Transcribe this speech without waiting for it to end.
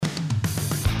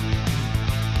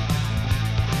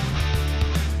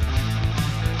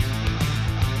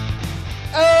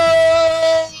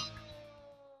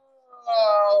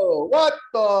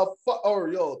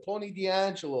Tony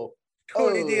D'Angelo.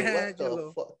 Tony What the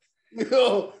D'Angelo. fuck?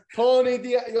 Yo, Tony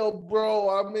D'Angelo, bro.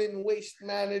 I'm in waste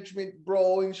management,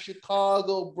 bro, in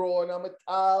Chicago, bro, and I'm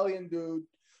Italian, dude.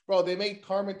 Bro, they made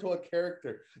Carmen to a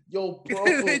character. Yo, bro.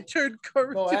 They turned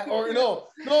Carmen No, to or a- no.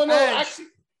 Ange. Actually,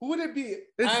 who would it be?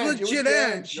 It's Ange. It would legit be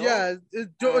Ange. no? Yeah.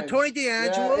 Tony Ange.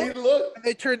 D'Angelo. Yeah, And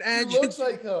they turned he Ange looks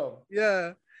into, like him.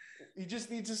 yeah. He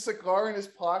just needs a cigar in his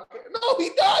pocket. No, he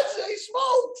does. He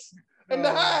smokes. And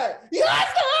the hat. He has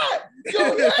the hat.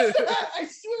 Yo, he has the hat. I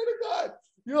swear to God.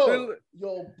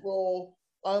 Yo, bro.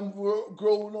 I'm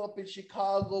growing up in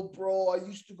Chicago, bro. I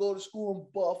used to go to school in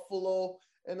Buffalo.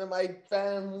 And then my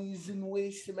family's in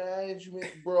waste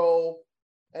management, bro.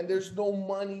 And there's no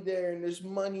money there. And there's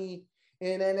money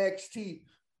in NXT.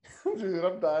 Dude,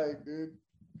 I'm dying, dude.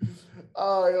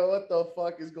 Oh, yo, what the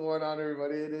fuck is going on,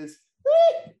 everybody? It is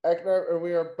Ekner, and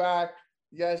we are back.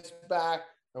 Yes, back.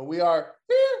 And we are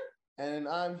here. And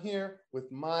I'm here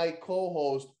with my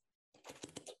co-host,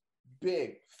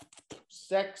 big,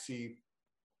 sexy,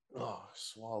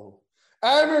 swallow,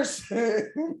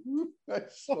 Emerson. I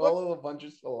swallow a bunch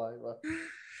of saliva.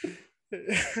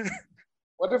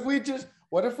 What if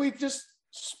we just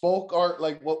spoke our,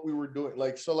 like, what we were doing?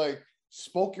 Like, so, like,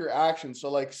 spoke your action.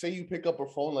 So, like, say you pick up a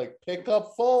phone, like, pick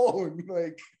up phone.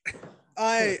 Like,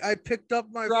 I picked up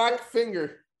my crack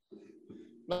finger.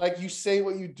 Like, you say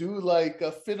what you do, like,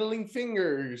 fiddling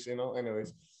fingers, you know.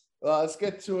 Anyways, let's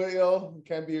get to it, yo.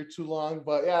 Can't be here too long,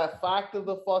 but yeah, fact of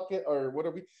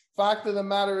the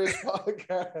matter is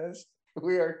podcast.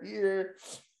 We are here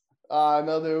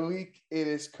another week. It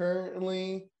is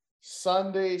currently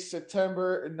Sunday,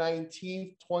 September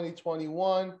 19th,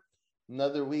 2021.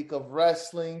 Another week of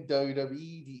wrestling,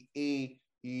 WWE, the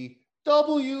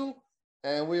AEW,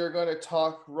 and we are going to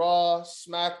talk Raw,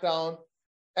 SmackDown,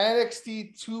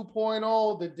 NXT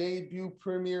 2.0, the debut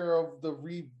premiere of the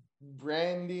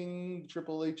rebranding.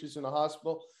 Triple H is in a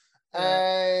hospital.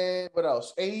 And what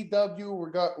else?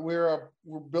 AEW.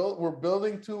 We're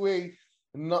building to a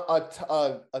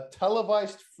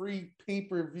televised free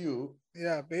pay-per-view.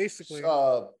 Yeah, basically. We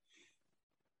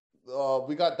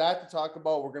got that to talk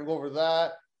about. We're gonna go over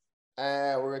that,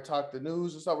 and we're gonna talk the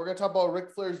news and stuff. We're gonna talk about Ric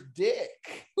Flair's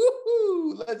dick.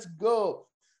 Woo-hoo! Let's go.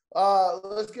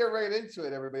 Let's get right into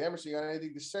it, everybody. Emerson, you got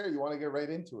anything to say? Or you want to get right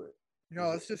into it? No,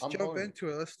 let's just jump into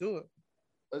it. Let's do it.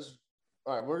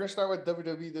 All right, we're gonna start with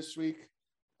WWE this week.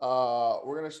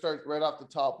 We're gonna start right off the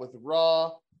top with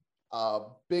Raw.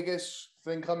 Biggest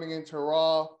thing coming into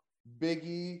Raw, Big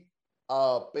E,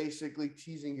 basically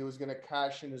teasing he was gonna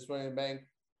cash in his Money in the Bank.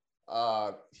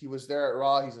 He was there at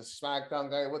Raw. He's a SmackDown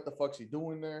guy. What the fuck's he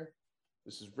doing there?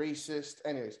 This is racist.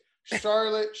 Anyways,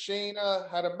 Charlotte, Shayna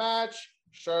had a match.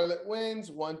 Charlotte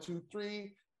wins 1, 2,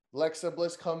 3. Alexa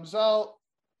Bliss comes out.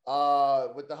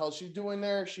 What the hell she doing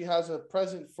there? She has a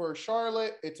present for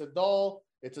Charlotte. It's a doll.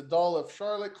 It's a doll of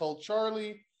Charlotte called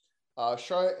Charlie.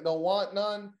 Charlotte don't want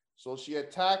none, so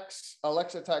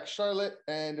Alexa attacks Charlotte,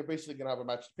 and they're basically gonna have a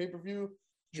match pay-per-view.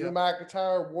 Drew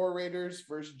McIntyre, War Raiders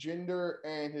versus Jinder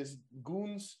and his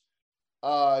goons.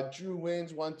 Drew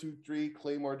wins 1, 2, 3.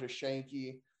 Claymore to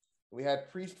Shanky. We had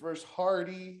Priest versus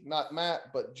Hardy, not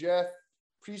Matt, but Jeff.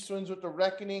 Priest wins with the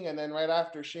Reckoning, and then right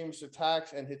after, Sheamus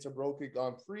attacks and hits a bro kick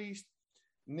on Priest.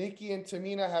 Nikki and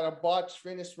Tamina had a botched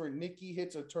finish where Nikki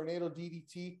hits a tornado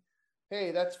DDT.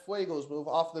 Hey, that's Fuego's move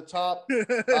off the top.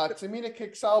 Tamina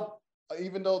kicks out,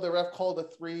 even though the ref called a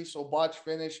 3, so botched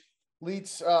finish.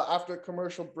 Leads after a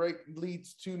commercial break,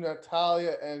 leads to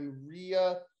Natalya and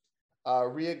Rhea.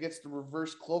 Rhea gets the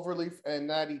reverse cloverleaf and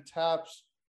Natty taps.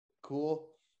 Cool.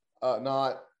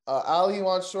 Ali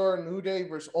Mansour and New Day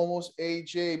versus Almost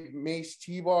AJ. Mace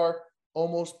T-Bar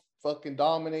almost fucking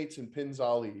dominates and pins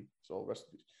Ali. So rest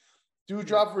of these.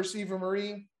 Doudrop versus Eva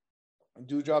Marie.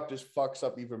 Doudrop just fucks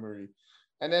up Eva Marie.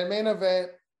 And then main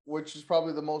event, which is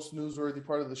probably the most newsworthy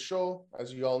part of the show,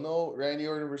 as you all know, Randy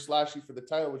Orton versus Lashley for the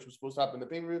title, which was supposed to happen in the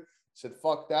pay-per-view. Said,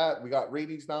 fuck that. We got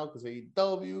ratings now because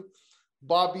AEW.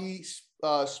 Bobby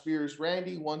spears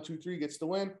Randy. 1, 2, 3 gets the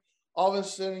win. All of a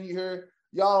sudden you hear,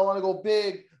 y'all want to go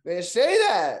big. They say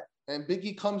that. And Big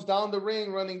E comes down the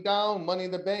ring, running down. Money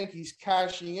in the Bank. He's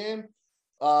cashing in.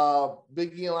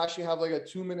 Big E and Lashley have like a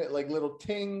 2-minute like little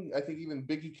ting. I think even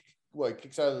Big E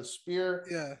kicks out of the spear.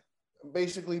 Yeah.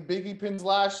 Basically, Big E pins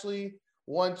Lashley.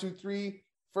 1, 2, 3.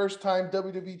 First time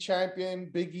WWE champion.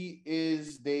 Big E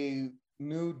is the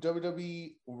new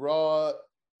WWE Raw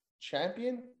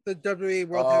champion. The WWE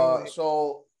World Heavyweight.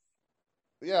 So,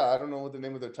 yeah, I don't know what the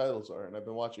name of their titles are, and I've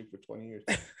been watching for 20 years.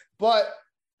 But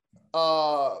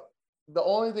the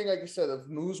only thing, like I said, of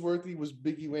newsworthy was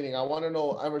Big E winning. I want to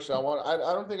know, Emerson. I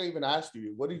don't think I even asked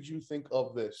you. What did you think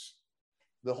of this?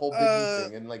 the whole Big E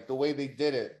thing and like the way they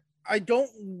did it. I don't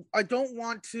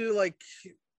want to like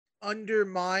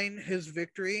undermine his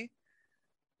victory.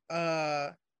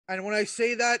 And when I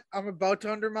say that, I'm about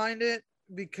to undermine it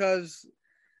because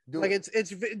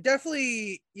it's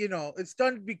definitely, you know, it's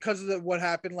done because of what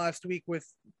happened last week with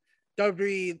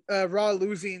Raw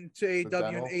losing to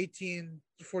AEW in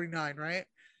 1849, right?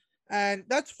 And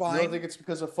that's fine. You don't think it's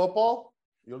because of football?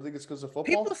 You don't think it's because of football?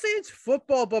 People say it's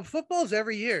football, but football's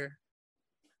every year,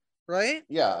 right?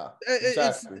 Yeah,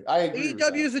 exactly. I agree.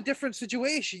 AEW is a different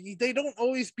situation. They don't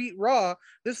always beat Raw.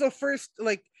 This is the first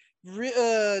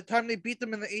time they beat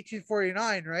them in the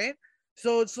 1849, right?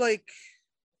 So it's like,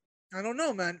 I don't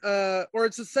know, man. Or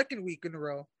it's the second week in a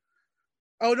row.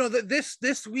 Oh no,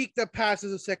 this week that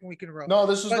passes the second week in a row. No,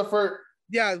 this was the first.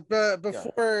 Yeah, but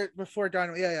before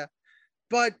Dynamite, yeah.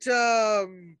 But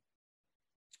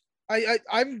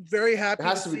I'm very happy. It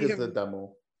has to be because of the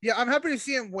demo. Yeah, I'm happy to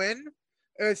see him win.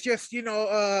 It's just, you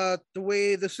know, the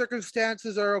way the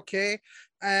circumstances are okay,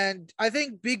 and I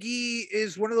think Big E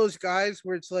is one of those guys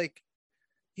where it's like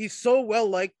he's so well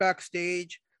liked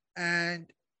backstage,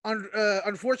 and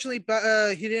unfortunately,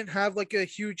 he didn't have like a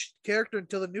huge character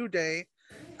until the New Day,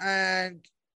 and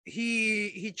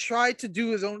he tried to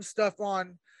do his own stuff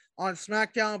on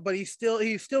SmackDown, but he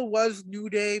still was New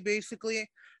Day basically.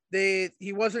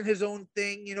 He wasn't his own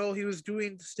thing, you know. He was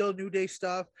doing still New Day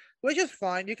stuff, which is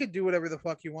fine. You can do whatever the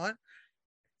fuck you want.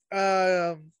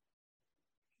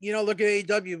 You know, look at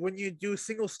AEW. When you do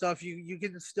single stuff, you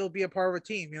can still be a part of a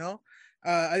team. You know,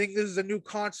 I think this is a new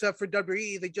concept for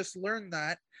WWE. They just learned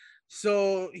that,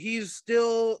 so he's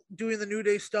still doing the New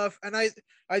Day stuff, and I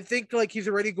think like he's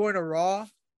already going to Raw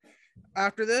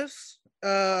after this.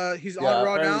 He's on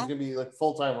Raw now. He's gonna be like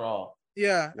full-time Raw.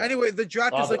 Yeah. Anyway, the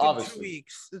draft is like in 2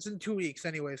 weeks. It's in 2 weeks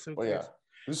anyway. So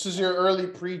this is your early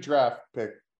pre-draft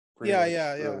pick.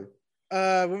 Yeah.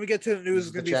 When we get to the news,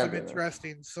 it's gonna be some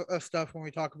interesting stuff when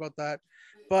we talk about that.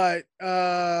 But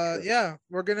yeah,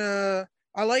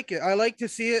 I like it. I like to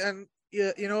see it, and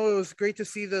you know, it was great to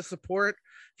see the support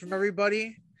from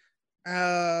everybody.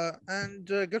 And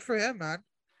good for him, man.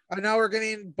 And now we're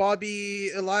getting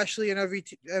Bobby Lashley and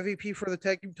MVP for the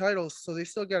tag team titles, so they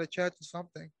still got a chance to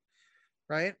something.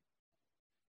 Right?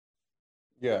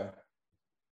 Yeah.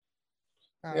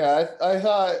 I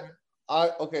thought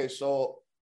okay, so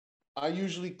I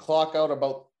usually clock out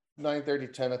about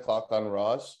 9:30, 10 o'clock on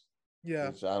Raws. Yeah.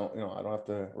 I don't have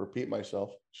to repeat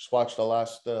myself. Just watch the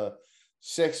last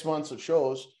 6 months of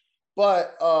shows.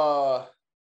 But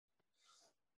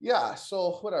yeah,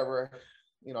 so whatever.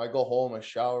 You know, I go home, I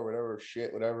shower, whatever,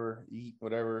 eat,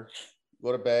 whatever,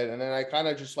 go to bed, and then I kind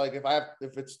of just like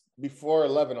if it's before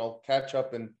 11, I'll catch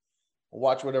up and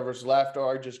watch whatever's left,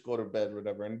 or I just go to bed,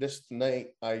 whatever. And this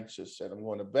night, I just said I'm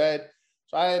going to bed,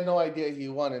 so I had no idea he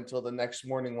won until the next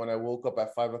morning when I woke up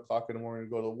at 5 o'clock in the morning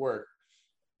to go to work,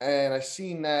 and I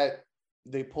seen that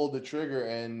they pulled the trigger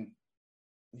and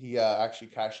he actually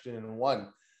cashed in and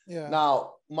won. Yeah.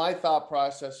 Now, my thought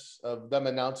process of them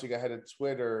announcing ahead of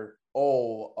Twitter,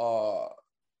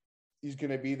 he's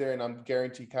going to be there and I'm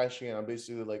guaranteed cashing in. I'm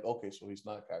basically like, okay, so he's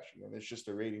not cashing in. It's just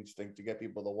a ratings thing to get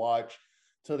people to watch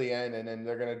till the end, and then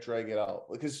they're going to drag it out.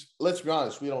 Because let's be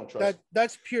honest, we don't trust.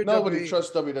 That's pure. Nobody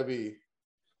trusts WWE.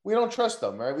 We don't trust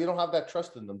them, right? We don't have that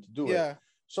trust in them to do it.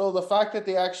 So the fact that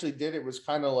they actually did it was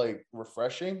kind of like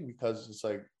refreshing, because it's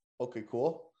like, okay,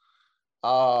 cool.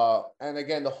 And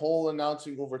again, the whole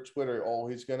announcing over Twitter,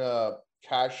 he's gonna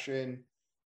cash in.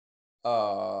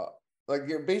 Like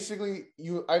you're basically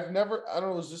I don't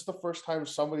know, is this the first time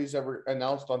somebody's ever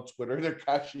announced on Twitter they're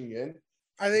cashing in?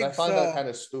 I find that kind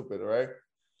of stupid, right?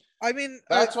 I mean,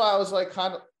 that's why I was like,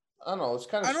 I don't know, it's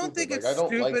kind of. I don't think it's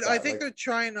stupid. Like I think they're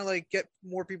trying to like get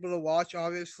more people to watch.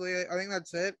 Obviously, I think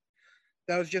that's it.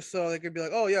 That was just so they could be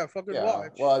like, oh yeah, fucking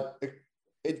watch. Well,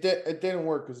 it didn't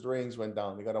work because the ratings went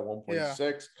down. They got a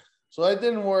 1.6, so it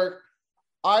didn't work.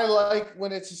 I like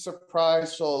when it's a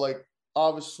surprise. So like,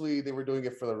 obviously they were doing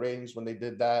it for the ratings when they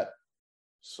did that.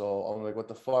 So I'm like, what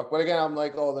the fuck? But again, I'm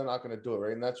like, they're not going to do it,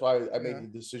 right? And that's why I made the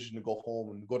decision to go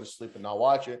home and go to sleep and not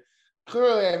watch it.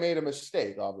 Clearly, I made a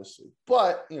mistake, obviously.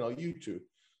 But, YouTube.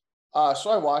 So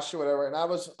I watched it, whatever, and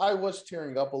I was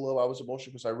tearing up a little. I was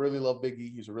emotional because I really love Big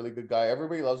E. He's a really good guy.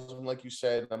 Everybody loves him, like you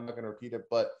said. I'm not going to repeat it,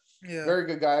 but very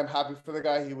good guy. I'm happy for the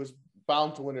guy. He was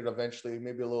bound to win it eventually,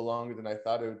 maybe a little longer than I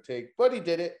thought it would take, but he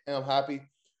did it, and I'm happy.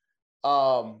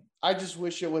 I just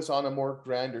wish it was on a more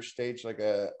grander stage, like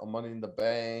a Money in the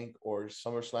Bank or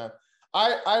SummerSlam.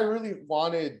 I really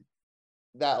wanted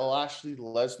that Lashley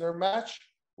Lesnar match,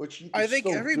 which I think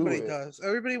everybody does.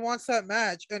 Everybody wants that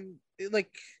match, and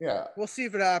we'll see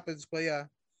if it happens. But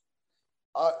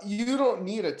You don't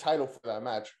need a title for that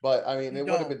match, but I mean, You it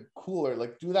would have don't. been cooler.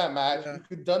 Like, do that match. Yeah. You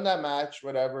could done that match,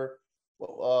 whatever.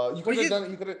 Well, you What could do have you done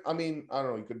it. You could have. I mean, I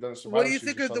don't know. You could have done a What do Survivor you Series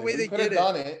think or of the something, way but you they could have did it?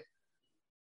 done it.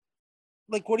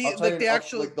 Like, what do I'll you tell like you, the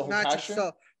actual like the whole match cash in.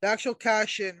 itself? The actual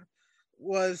cash in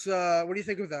was what do you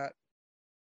think of that?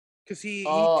 Because he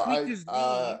Uh, tweaked his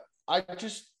knee. I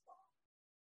just,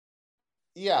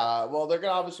 yeah. Well, they're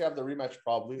gonna obviously have the rematch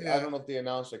probably. I Yeah, don't know if they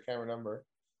announced. I can't remember.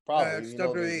 Probably, it's they're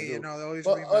gonna WWE. do. They always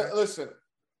But rematch. listen,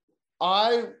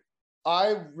 I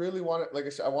I really wanted, like I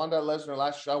said, I wanted that Lesnar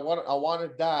last year. I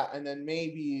wanted that, and then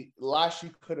maybe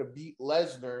Lashley could have beat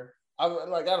Lesnar. I don't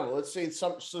know. Let's say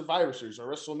some Survivor Series or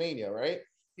WrestleMania, right?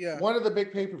 Yeah, One of the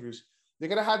big pay per views. They're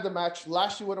gonna have the match.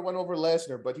 Lashley would have went over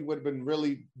Lesnar, but he would have been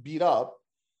really beat up,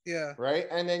 yeah, right?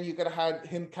 And then you could have had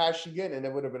him cashing in, and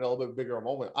it would have been a little bit bigger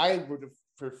moment. I would have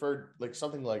preferred like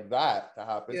something like that to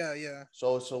happen. yeah.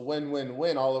 So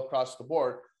win all across the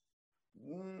board.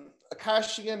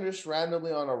 Cashing in just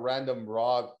randomly on a random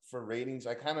Raw for ratings,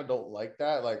 I kind of don't like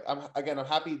that. Like I'm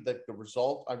happy that the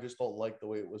result. I just don't like the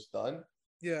way it was done.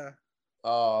 Yeah.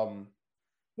 Um,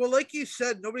 Well, like you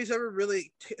said, nobody's ever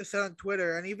really said on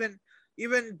Twitter, and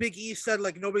even Big E said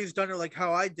like nobody's done it like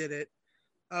how I did it,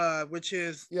 which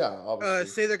is yeah, obviously.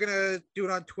 say they're gonna do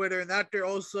it on Twitter, and after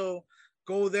also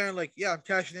go there and like, yeah, I'm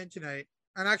cashing in tonight,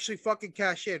 and actually fucking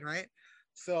cash in, right?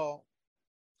 So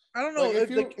I don't Like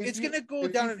know, like it's gonna go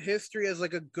if down you in history as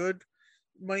like a good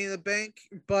Money in the Bank,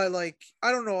 but like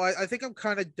I don't know, I think I'm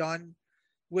kind of done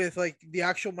with like the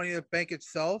actual Money in the Bank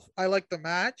itself. I like the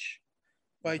match,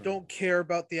 but I Mhm. don't care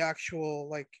about the actual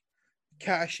like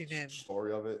cashing in.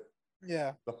 Story of it,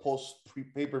 Yeah, the post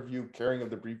pay per view carrying of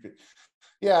the briefcase.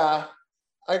 Yeah,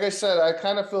 like I said, I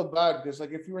kind of feel bad because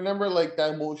like if you remember like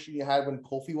that emotion you had when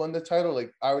Kofi won the title,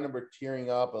 like I remember tearing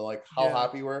up and like how yeah,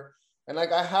 happy we were. And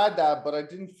like I had that, but I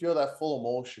didn't feel that full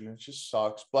emotion. It just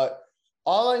sucks. But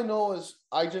all I know is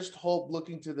I just hope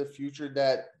looking to the future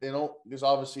that they don't, because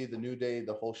obviously the New Day,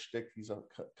 the whole shtick, he's a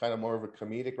kind of more of a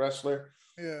comedic wrestler.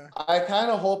 yeah, I kind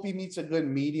of hope he meets a good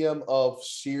medium of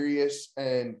serious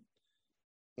and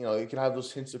you can have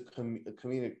those hints of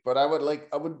comedic. But I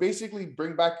would basically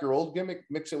bring back your old gimmick,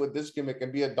 mix it with this gimmick,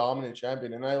 and be a dominant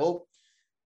champion. And I hope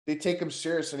they take him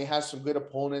serious and he has some good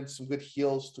opponents, some good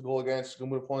heels to go against, some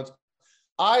good opponents.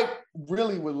 I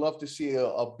really would love to see a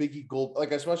Biggie Gold,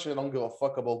 like as much as I don't give a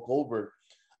fuck about Goldberg,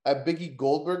 a Biggie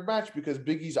Goldberg match because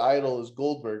Biggie's idol is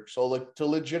Goldberg. So like to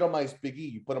legitimize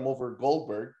Biggie, you put him over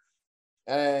Goldberg,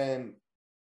 and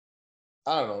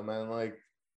I don't know, man. Like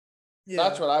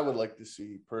that's yeah. what I would like to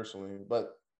see personally.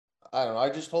 But I don't know. I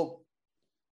just hope,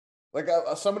 like,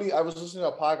 somebody, I was listening to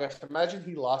a podcast. Imagine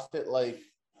he lost it like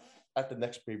at the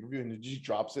next pay per view and he just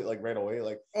drops it like right away.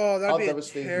 Like, Oh, that'd how be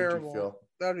devastated would you terrible. feel?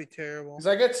 That'd be terrible. Because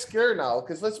I get scared now.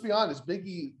 Because let's be honest,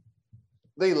 Biggie,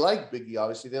 they like Biggie.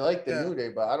 Obviously, they like the Yeah. New Day,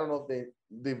 but I don't know if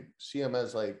they see him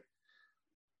as like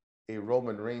a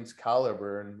Roman Reigns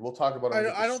caliber. And we'll talk about him when we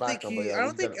get I to don't think SmackDown. But he. yeah, I don't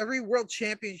he's think gonna every world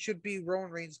champion should be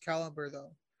Roman Reigns caliber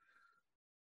though.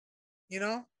 You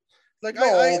know, like no,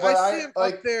 I but see I him up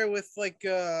like there with like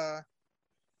the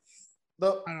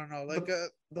I don't know, the like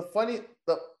the funny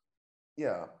the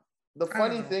yeah. The I don't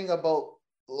funny know. thing about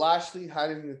Lashley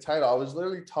having the title, I was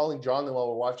literally telling Jonathan while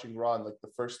we're watching Raw in like the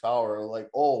first hour, like,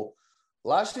 oh,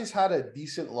 Lashley's had a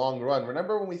decent long run.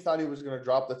 Remember when we thought he was gonna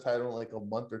drop the title in like a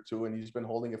month or two, and he's been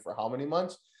holding it for how many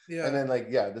months? And Yeah, then like,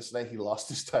 yeah, this night he lost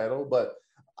his title. But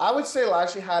I would say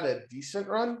Lashley had a decent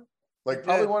run, he like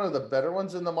probably did. one of the better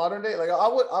ones in the modern day. Like I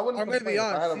wouldn't I'm gonna be complain if I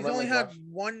had honest. a He's run only like had Lashley.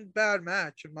 one bad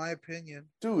match, in my opinion.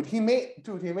 Dude, he made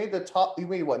the top. He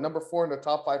made what, number 4 in the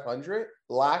top 500.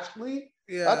 Lashley,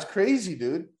 that's Yeah, crazy,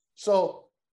 dude. So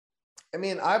I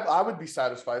mean, I would be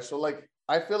satisfied. So like,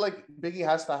 I feel like Biggie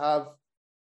has to have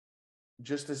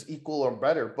just as equal or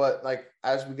better. But like,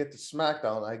 as we get to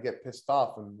SmackDown, I get pissed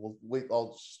off, and we'll wait.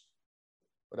 I'll just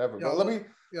whatever. yeah, But let me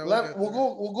we'll get there.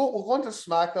 we'll go into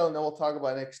SmackDown, and then we'll talk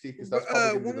about NXT because that's probably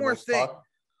going to be One the more most thing. talk.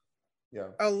 Yeah,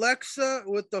 Alexa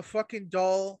with the fucking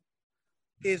doll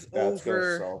is that's gonna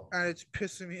over, sell. and it's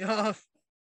pissing me off.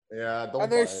 Yeah, And don't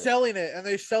they're buy it. selling it, and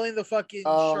they're selling the fucking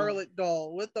Um, Charlotte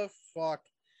doll. What the fuck?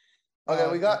 Okay,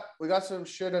 Oh, dude. we got some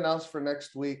shit announced for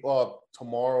next week. Well,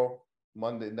 tomorrow,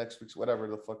 Monday, next week's whatever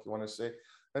the fuck you want to say.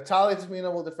 Natalia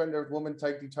Tamina will defend her woman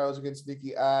tag team titles against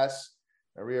Nikki Ass,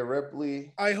 Rhea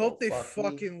Ripley. I So hope they fuck me.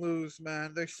 fucking lose,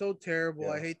 man. They're so terrible.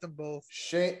 Yeah. I hate them both.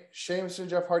 Sheamus and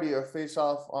Jeff Hardy are face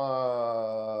off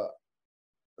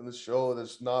in the show.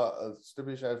 There's not a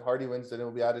stipulation if Hardy wins, then it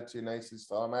will be added to tonight's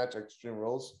style match, Extreme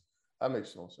Rules. That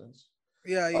makes no sense.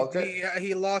 Yeah, Okay.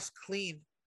 he lost clean.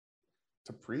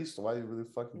 To Priest, why do you really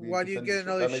fucking be Why do you defending get shit?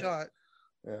 another That makes shot?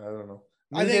 Yeah, I don't know.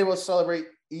 New Day will celebrate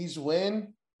E's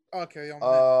win. Okay.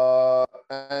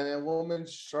 And then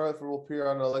women's Charlotte will appear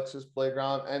on Alexa's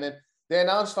playground. And then they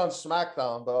announced on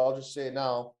SmackDown, but I'll just say it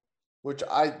now,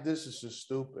 this is just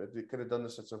stupid. They could have done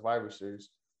this at Survivor Series.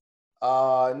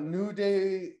 New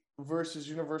Day versus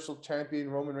Universal Champion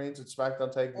Roman Reigns and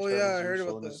SmackDown Tag Team Champions. I heard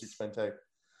about this. 6-man tag.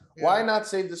 Yeah. Why not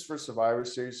save this for Survivor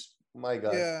Series? My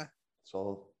God. Yeah.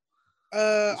 So.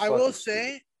 I will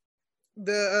say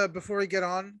before we get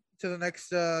on to the next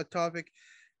topic,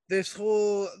 this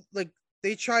whole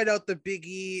they tried out the Big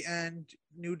E and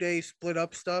New Day split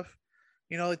up stuff.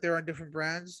 Like they're on different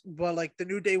brands, but like the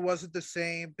New Day wasn't the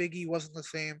same. Big E wasn't the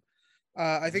same.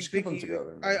 I think Big E.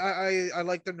 Together, I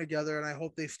like them together, and I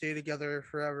hope they stay together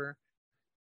forever,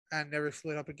 and never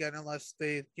split up again unless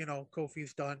they,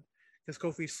 Kofi's done, because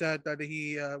Kofi said that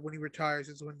he when he retires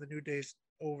is when the New Day's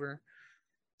over.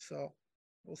 So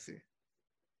we'll see.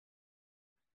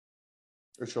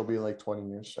 Or she'll be like 20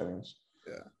 years, anyways.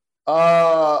 Yeah.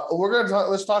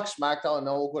 Let's talk SmackDown, and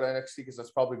then we'll go to NXT because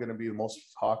that's probably going to be the most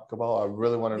talked about. I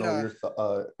really want to know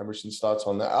your Emerson's thoughts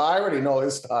on that. I already know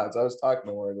his thoughts. I was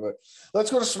talking to him, but let's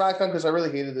go to SmackDown because I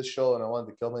really hated this show and I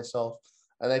wanted to kill myself,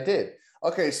 and I did.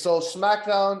 Okay, so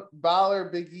SmackDown, Balor,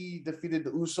 Big E defeated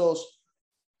the Usos.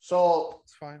 So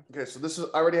it's fine. Okay, so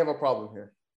I already have a problem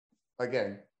here.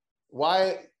 Again,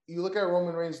 why you look at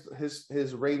Roman Reigns,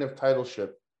 his reign of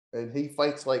titleship, and he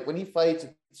fights when he fights,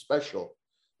 it's special.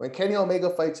 When Kenny Omega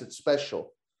fights, it's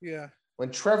special. Yeah.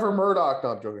 When Trevor Murdoch, no,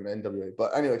 I'm joking, NWA.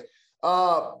 But anyways,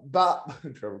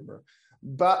 Trevor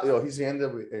Murdoch. He's the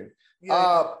NWA.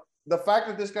 Yeah. The fact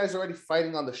that this guy's already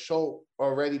fighting on the show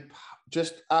already,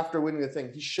 just after winning the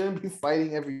thing, he shouldn't be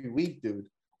fighting every week, dude.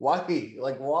 Why?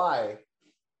 Why?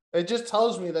 It just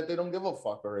tells me that they don't give a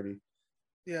fuck already.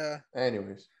 Yeah.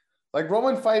 Anyways,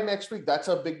 Roman fight next week, that's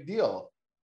a big deal.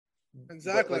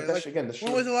 Exactly. When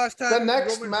was the last time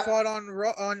Roman fought on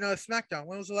SmackDown?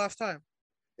 When was the last time?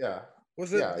 Yeah.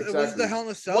 Was it? Yeah, exactly. Was the Hell in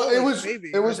a Cell? Well, it was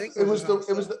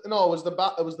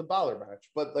the Balor match,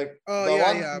 but Well,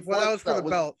 that was for the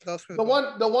belt. That was for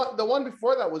the one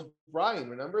before that was Bryan.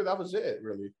 Remember, that was it.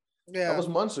 Really. Yeah. That was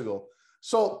months ago.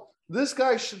 So this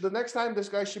guy the next time this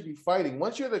guy should be fighting.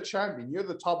 Once you're the champion, you're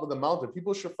the top of the mountain.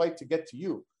 People should fight to get to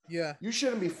you. Yeah. You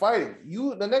shouldn't be fighting.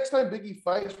 The next time Big E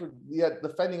fights for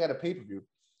defending at a pay-per-view.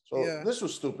 So this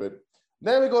was stupid.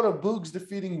 Then we go to Boogs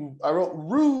defeating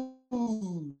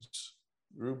Rude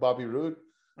Bobby Roode.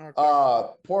 Okay.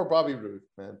 Poor Bobby Roode,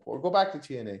 man. Go back to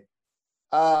TNA.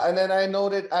 And then I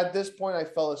noted at this point I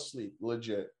fell asleep,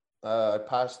 legit. I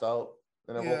passed out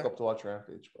and I woke up to watch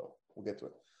Rampage, but we'll get to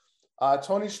it.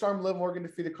 Tony Storm, Liv Morgan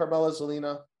defeated Carmella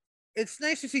Zelina. It's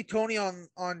nice to see Tony on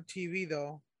TV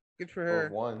though. Good for her.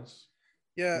 For once.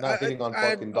 Yeah. Not hitting on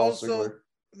fucking Dolph Ziggler.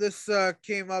 This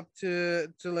came up to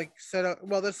set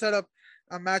up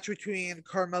a match between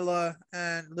Carmella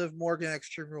and Liv Morgan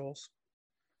Extreme Rules.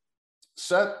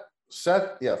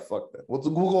 Seth, yeah, fuck that. We'll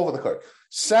go over the card.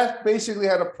 Seth basically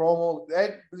had a promo.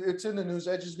 It's in the news.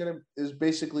 Edge is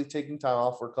basically taking time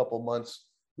off for a couple months.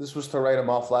 This was to write him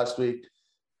off last week.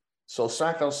 So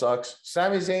SmackDown sucks.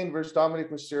 Sami Zayn versus Dominic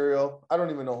Mysterio. I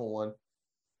don't even know who won.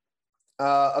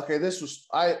 Okay, this was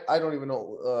I don't even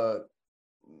know.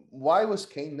 Why was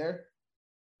Kane there?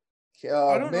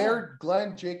 Mayor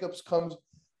Glenn Jacobs comes.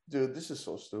 Dude, this is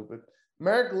so stupid.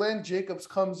 Mayor Glenn Jacobs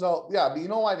comes out. Yeah, but you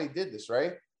know why they did this,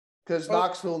 right? Because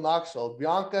Knoxville.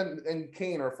 Bianca and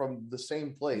Kane are from the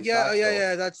same place. Yeah, Knoxville.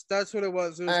 Yeah. That's what it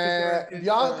was.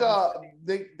 Bianca,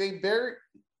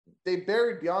 they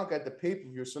buried Bianca at the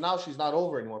pay-per-view, so now she's not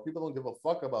over anymore. People don't give a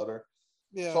fuck about her.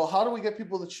 Yeah. So how do we get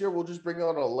people to cheer? We'll just bring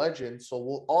out a legend.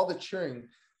 So all the cheering,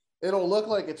 it'll look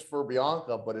like it's for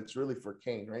Bianca, but it's really for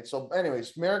Kane, right? So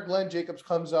anyways, Mayor Glenn Jacobs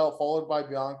comes out, followed by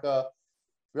Bianca.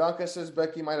 Bianca says,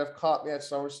 Becky might have caught me at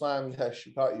SummerSlam. Yeah,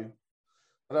 she caught you.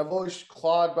 But I've always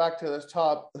clawed back to the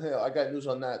top. Yeah, I got news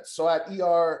on that. So at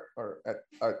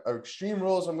Extreme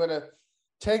Rules, I'm going to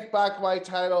take back my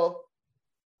title.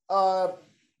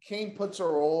 Kane puts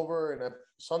her over and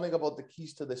something about the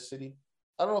keys to the city.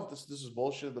 I don't know if this is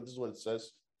bullshit, but this is what it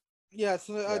says. Yeah,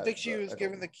 so I think she was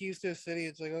given the keys to the city.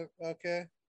 It's like, okay.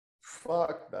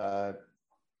 Fuck that.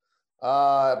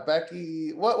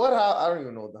 Becky, how I don't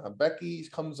even know that. Becky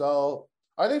comes out.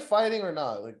 Are they fighting or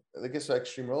not? Like, I guess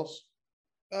Extreme Rules.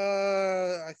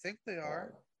 I think they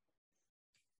are.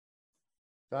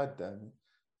 God damn it.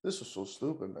 This was so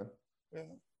stupid, man.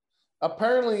 Yeah.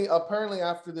 Apparently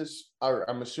after this,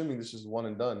 I'm assuming this is one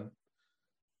and done.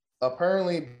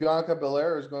 Apparently Bianca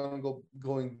Belair is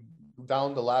going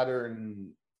down the ladder and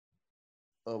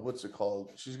what's it called?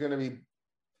 She's gonna be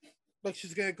like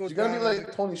she's gonna be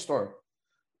like Tony Storm.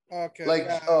 Okay. Like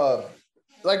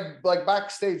like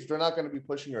backstage, they're not going to be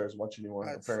pushing her as much anymore.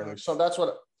 That Apparently, sucks. so that's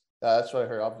what I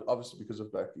heard. Obviously, because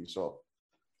of Becky. So,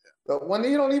 but when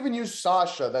you don't even use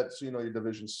Sasha, that's your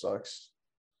division sucks.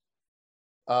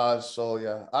 So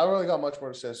yeah, I don't really got much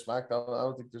more to say. SmackDown. I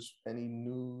don't think there's any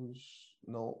news.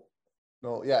 No.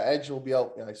 Yeah, Edge will be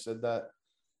out. Yeah, I said that.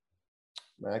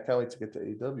 Man, I can't wait to get to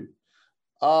AEW.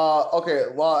 Okay.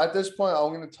 Well, at this point,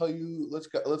 I'm gonna tell you. Let's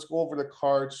go over the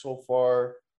card so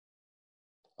far.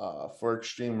 For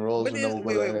Extreme Rules, When and then is we'll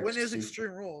wait go to wait when is NXT.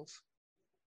 Extreme Rules?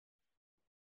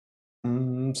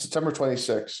 September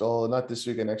 26th. So not this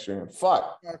weekend, next weekend.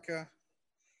 Fuck. Okay.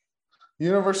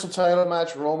 Universal title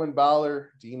match: Roman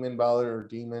Balor, Demon Balor or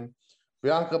Demon,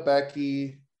 Bianca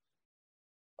Becky.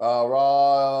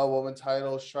 Raw Woman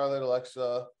title: Charlotte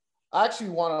Alexa. I actually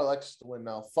want Alexa to win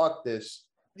now. Fuck this.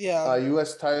 Yeah.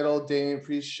 U.S. title: Damian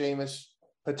Priest, Sheamus.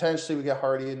 Potentially, we get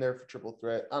Hardy in there for triple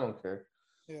threat. I don't care.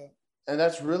 Yeah. And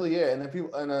that's really it. And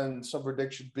then some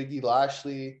predictions: Biggie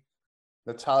Lashley,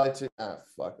 Natalia.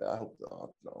 Fuck that. I hope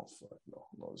no. Fuck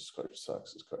no. This card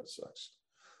sucks.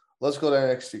 Let's go to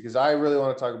NXT because I really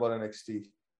want to talk about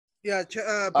NXT. Yeah.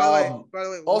 By the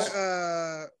way,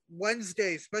 also,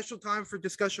 Wednesday, special time for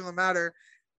discussion on the matter.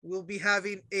 We'll be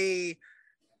having a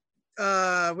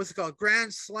what's it called?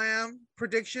 Grand Slam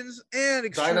predictions and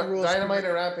Extreme Rules. Dynamite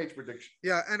and Rampage prediction.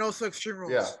 Yeah, and also Extreme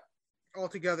Rules. Yeah. All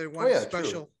together, one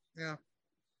special. True. Yeah.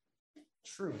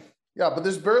 True. Yeah, but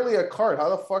there's barely a card. How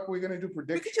the fuck are we gonna do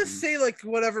predictions? We could just say like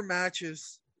whatever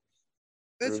matches.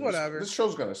 It's dude, whatever. This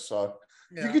show's gonna suck.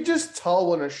 Yeah. You could just tell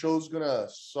when a show's gonna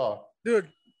suck. Dude,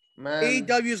 man.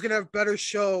 AEW is gonna have better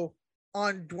show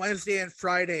on Wednesday and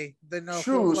Friday than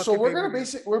True. So we're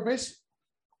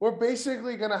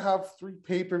basically gonna have 3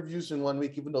 pay-per-views in 1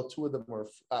 week, even though 2 of them were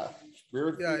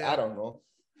weird. Yeah. I don't know.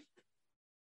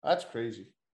 That's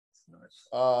crazy. Nice.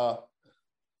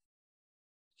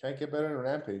 Can't get better than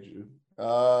Rampage, dude.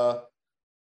 What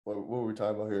were we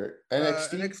talking about here?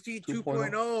 NXT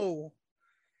 2.0.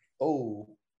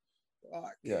 Oh.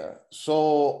 Fuck. Yeah.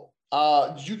 So,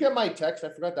 did you get my text? I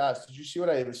forgot to ask. Did you see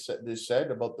what I said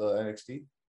about the NXT?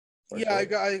 Yeah, I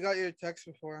got your text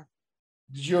before.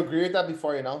 Did you agree with that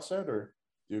before I announced it, or?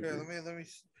 Yeah, let me.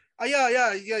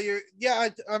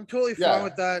 I'm totally fine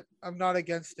with that. I'm not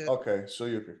against it. Okay, so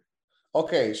you agree.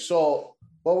 Okay, so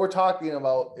what we're talking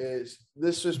about is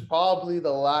this is probably the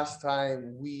last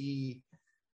time the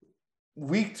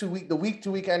week to week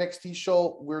NXT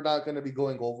show, we're not going to be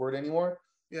going over it anymore.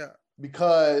 Yeah.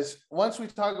 Because once we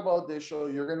talk about this show,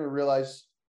 you're going to realize,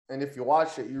 and if you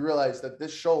watch it, you realize that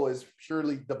this show is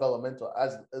purely developmental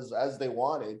as they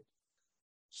wanted.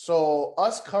 So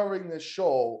us covering this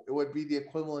show, it would be the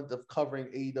equivalent of covering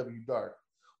AEW Dark.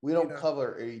 We don't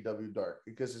cover AEW Dark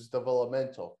because it's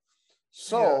developmental.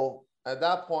 So at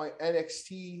that point,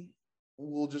 NXT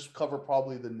will just cover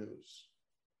probably the news,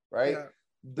 right? Yeah.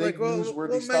 Big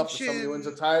newsworthy stuff. If somebody wins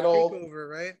a title, takeover,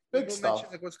 right? Big stuff.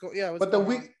 Like what's going, yeah. But the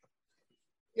week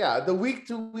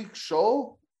to week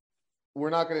show, we're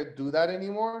not gonna do that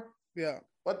anymore. Yeah.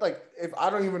 But like, if I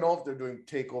don't even know if they're doing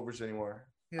takeovers anymore.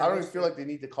 Yeah, I don't even feel like they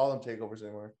need to call them takeovers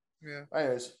anymore. Yeah.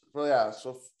 Anyways, well, yeah.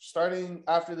 So starting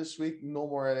after this week, no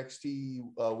more NXT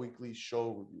weekly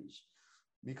show reviews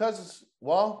because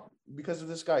of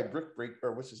this guy Brick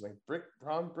Breaker. What's his name?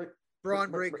 Braun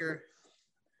Breaker.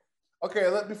 Okay,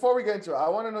 before we get into it, I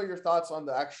want to know your thoughts on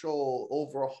the actual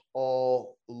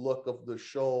overall look of the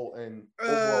show and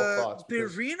overall thoughts. The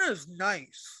arena is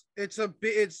nice. It's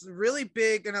really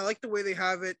big, and I like the way they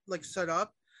have it like set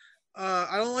up.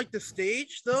 I don't like the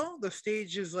stage though. The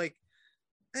stage is like,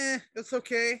 it's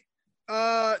okay.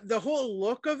 The whole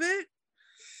look of it.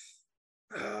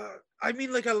 I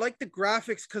mean, like I like the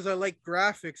graphics because I like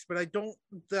graphics, but I don't.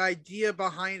 The idea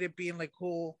behind it being like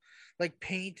whole, like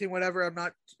paint and whatever. I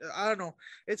don't know.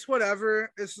 It's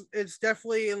whatever. It's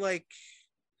definitely like.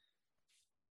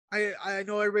 I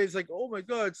know everybody's like, oh my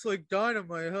god, it's like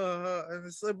Dynamite, and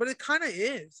it's like, but it kind of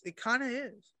is. It kind of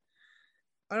is.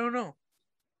 I don't know.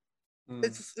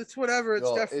 It's whatever.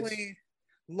 It's definitely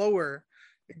lower.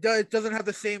 It doesn't have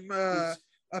the same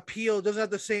appeal. It doesn't have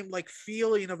the same like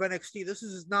feeling of NXT. This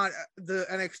is not the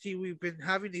NXT we've been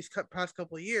having these past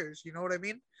couple of years. You know what I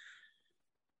mean?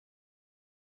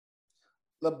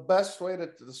 The best way to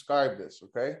describe this,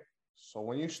 okay? So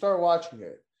when you start watching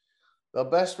it, the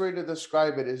best way to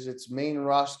describe it is its main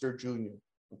roster junior,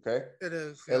 okay? It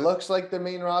is. Yeah. It looks like the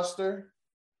main roster,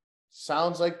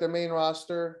 sounds like the main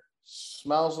roster,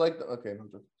 smells like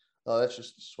that's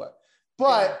just the sweat.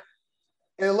 But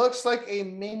it looks like a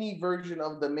mini version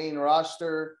of the main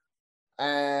roster,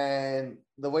 and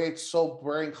the way it's so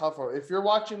bright and colorful. If you're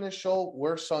watching this show,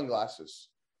 wear sunglasses,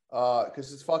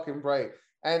 because it's fucking bright.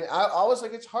 And I was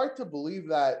like, it's hard to believe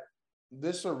that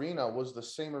this arena was the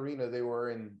same arena they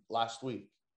were in last week.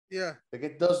 Yeah. Like,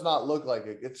 it does not look like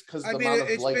it. It's because I the mean, amount of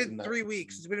it's light been in that. 3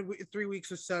 weeks. It's been 3 weeks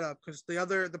of setup because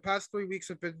the past 3 weeks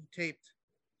have been taped.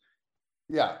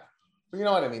 Yeah. But you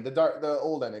know what I mean? The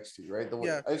old NXT, right?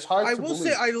 Yeah. It's hard I to will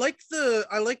believe. say I like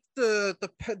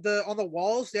the on the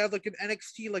walls they have like an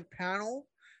NXT like panel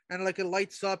and like it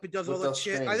lights up. It does With all that those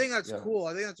shit. I screens, think that's yeah. cool.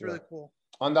 I think that's really Yeah. cool.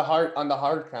 On the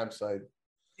hard cam side.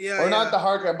 Yeah. Or not yeah. the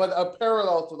hard cam, but a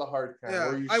parallel to the hard cam Yeah.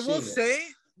 where you I will it. say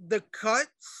the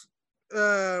cuts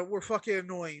were fucking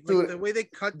annoying. Like Dude, the way they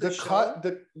cut the show.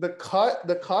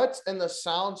 the cuts and the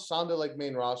sound sounded like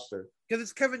main roster. Because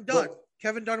it's Kevin Dunn. But,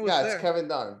 Kevin Dunn was yeah, there. it's Kevin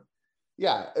Dunn.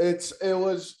 Yeah, it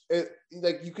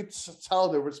like you could tell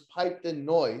there was piped in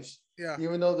noise. Yeah.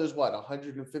 Even though there's what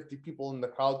 150 people in the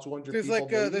crowd, 200 There's people.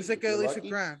 there's like at least a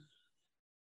grand.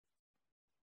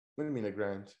 What do you mean a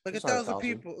grand? Like That's 1,000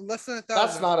 people, less than 1,000.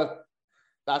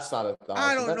 That's not a thousand.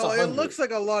 I don't know. It looks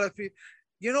like a lot of people.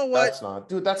 You know what? That's not,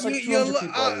 dude. That's like 200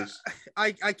 people.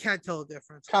 I can't tell the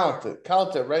difference. Count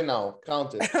it right now.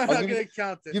 Count it. I'm not gonna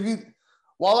count it. Give you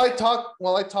while I talk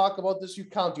about this. You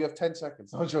count. You have 10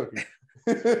 seconds. I'm joking.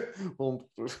 All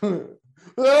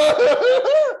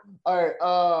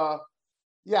right.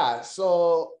 Yeah.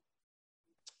 So,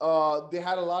 they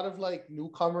had a lot of like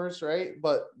newcomers, right?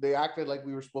 But they acted like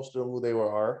we were supposed to know who they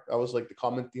are. That was like the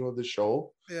common theme of the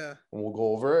show. Yeah. And we'll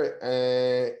go over it.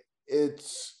 And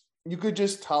you could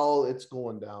just tell it's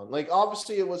going down. Like,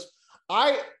 obviously it was,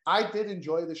 I did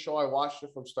enjoy the show. I watched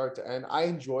it from start to end. I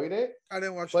enjoyed it. I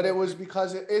didn't watch it. But it was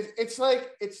because it's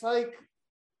like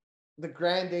the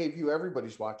grand debut.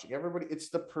 Everybody's watching. It's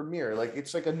the premiere. Like,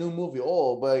 it's like a new movie. I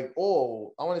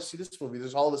want to see this movie.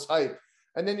 There's all this hype.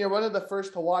 And then you're one of the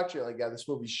first to watch it. Like, yeah, this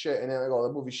movie's shit. And then I go,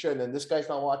 the movie's shit. And then this guy's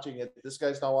not watching it. This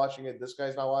guy's not watching it. This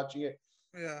guy's not watching it.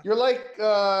 Yeah. You're like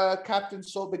Captain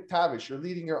Sobek Tavish. You're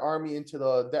leading your army into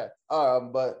the death.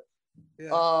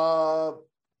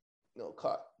 No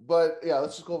cut. But yeah,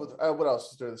 let's just go with what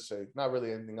else is there to say? Not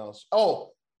really anything else.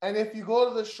 Oh, and if you go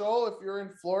to the show, if you're in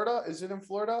Florida, is it in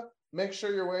Florida? Make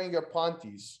sure you're wearing your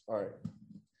panties. All right.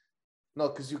 No,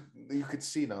 because you could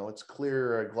see now. It's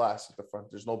clear glass at the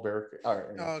front. There's no barricade. All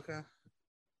right. Oh, okay.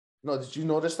 No, did you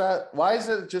notice that? Why is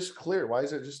it just clear? Why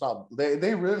is it just not?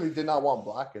 They really did not want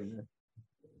black in there.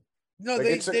 No,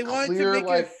 like, they wanted to make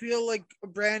it feel like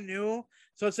brand new.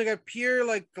 So it's like a pure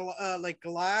like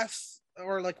glass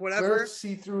or like whatever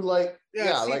see-through like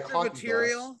like see-through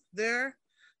material glass there.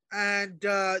 And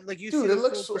like you see, it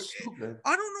looks so stupid.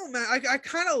 I don't know, man. I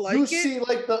kind of like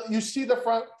it. You see the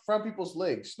front people's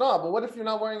legs. No, but what if you're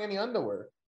not wearing any underwear?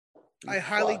 I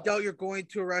highly doubt you're going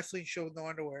to a wrestling show with no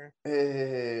underwear.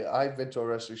 Hey, I've been to a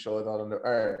wrestling show without underwear.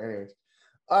 All right, anyways.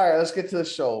 All right, let's get to the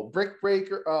show. Brick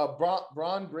Breaker,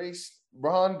 Braun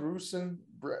Brusen,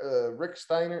 Rick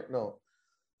Steiner. No,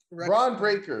 Braun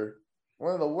Breaker,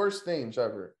 one of the worst names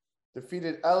ever,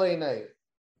 defeated LA Knight.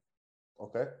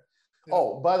 Okay. Yeah.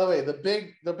 Oh, by the way, the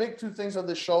big two things of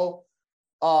the show,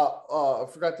 I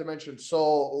forgot to mention.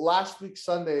 So last week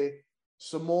Sunday,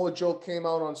 Samoa Joe came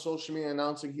out on social media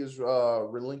announcing he was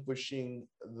relinquishing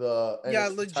the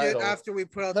NXT legit title after we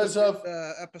put out this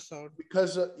episode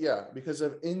because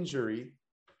of injury.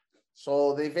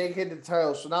 So they vacated the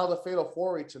title. So now the fatal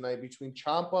four-way tonight between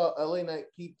Ciampa, LA Knight,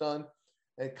 Pete Dunne,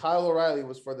 and Kyle O'Reilly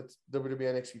was for the WWE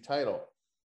NXT title.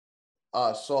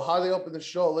 So how they open the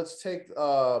show, let's take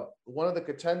one of the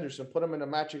contenders and put him in a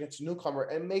match against a newcomer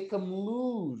and make him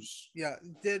lose. Yeah,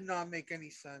 did not make any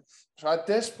sense. So at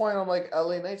this point, I'm like,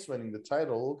 LA Knight's winning the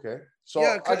title. Okay. So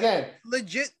yeah, again,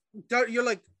 legit, you're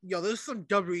like, yo, this is some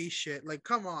WWE shit. Like,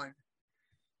 come on.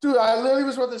 Dude, I literally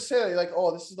was about to say, like,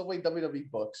 oh, this is the way WWE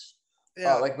books.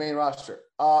 Yeah. Like main roster.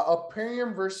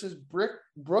 Imperium versus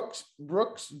Brooks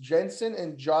Jensen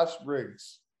and Josh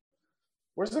Briggs.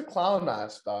 Where's the clown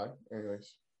mask, dog?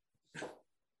 Anyways.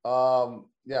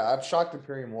 Yeah, I'm shocked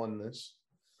Imperium won this.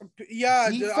 Yeah,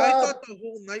 I thought the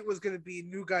whole night was gonna be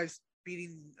new guys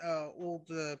beating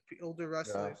older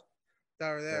wrestlers that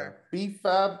were there.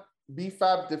 Yeah.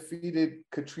 B-Fab defeated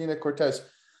Katrina Cortez.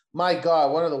 My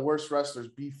God, one of the worst wrestlers,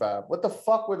 B-Fab. What the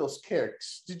fuck were those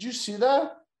kicks? Did you see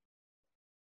that?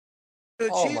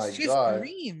 She's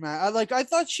green, man. I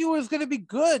thought she was gonna be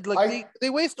good. Like they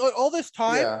waste all this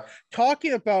time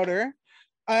talking about her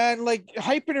and like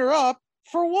hyping her up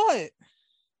for what?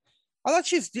 I thought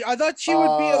she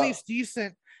would be at least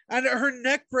decent. And her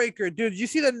neck breaker, dude. Did you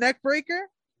see the neck breaker?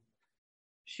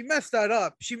 She messed that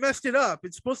up. She messed it up.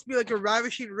 It's supposed to be like a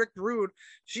ravishing Rick Rude.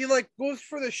 She like goes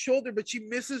for the shoulder, but she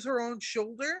misses her own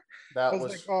shoulder. That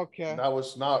was like, okay. That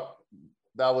was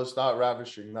not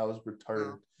ravishing. That was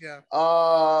retarded. Yeah.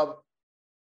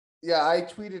 Yeah, I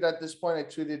tweeted at this point. I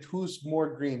tweeted, "Who's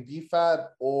more green, BFAB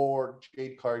or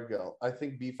Jade Cargill?" I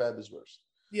think BFAB is worse.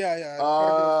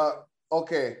 Yeah.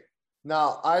 Okay.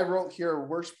 Now I wrote here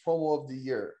worst promo of the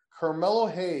year. Carmelo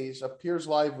Hayes appears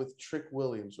live with Trick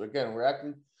Williams. Again, we're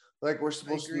acting like we're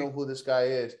supposed to know who this guy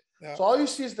is. Yeah. So all you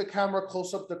see is the camera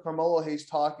close up to Carmelo Hayes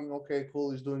talking. Okay,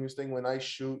 cool. He's doing his thing. When I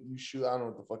shoot, you shoot. I don't know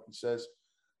what the fuck he says.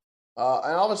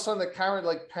 And all of a sudden the camera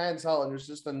like pans out and there's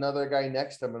just another guy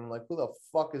next to him. And I'm like, who the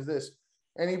fuck is this?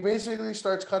 And he basically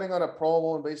starts cutting on a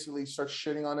promo and basically starts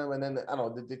shitting on him. And then, I don't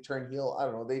know, did they turn heel? I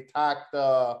don't know. They attacked,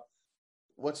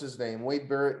 what's his name? Wade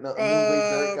Barrett. No, new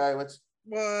Wade Barrett guy.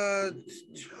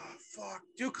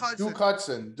 Duke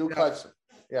Hudson. Duke Hudson.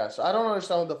 Yeah, so I don't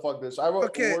understand what the fuck this. I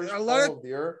wrote worst promo of the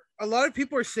year. A lot of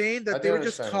people are saying that they were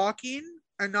just talking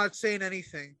and not saying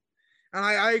anything. And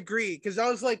I agree. Because I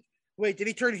was like, wait, did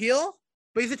he turn heel?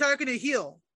 But he's attacking a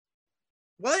heel.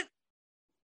 What?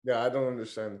 Yeah, I don't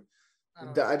understand.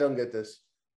 I don't get this.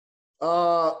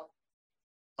 I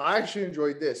actually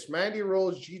enjoyed this. Mandy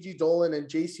Rose, Gigi Dolan, and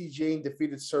JC Jane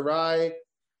defeated Sarai,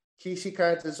 Casey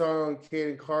Catanzaro, and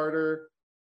Kaden Carter.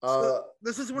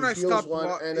 This is when I stopped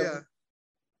watching. Yeah.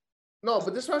 No,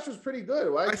 but this match was pretty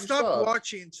good. Why I stopped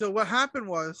watching. So what happened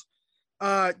was,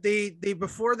 they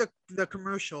before the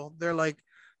commercial, they're like,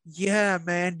 "Yeah,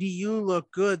 Mandy, you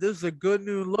look good. This is a good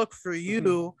new look for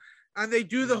you." And they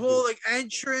do the whole like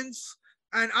entrance,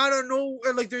 and I don't know,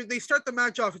 like they start the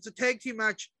match off. It's a tag team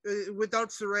match without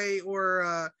Saray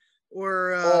or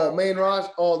the main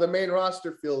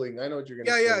roster feeling. I know what you're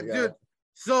gonna say. Yeah, dude.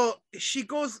 So she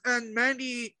goes and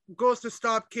Mandy goes to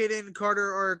stop Kaden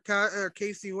Carter or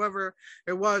Casey, whoever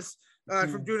it was,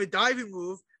 from doing a diving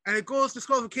move, and it goes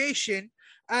disqualification.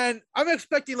 And I'm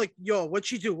expecting like, yo, what'd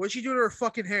she do? What'd she do to her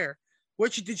fucking hair?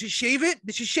 Did she shave it?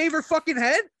 Did she shave her fucking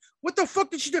head? What the fuck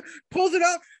did she do? Pulls it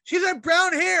out. She's had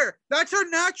brown hair. That's her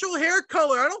natural hair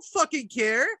color. I don't fucking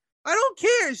care. I don't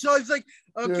care. So it's like,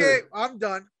 okay, dude, I'm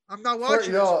done. I'm not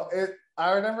watching.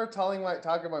 I remember telling my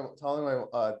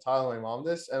mom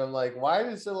this, and I'm like, why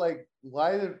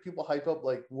do people hype up,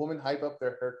 like, women hype up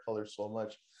their hair color so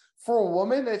much? For a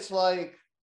woman, it's like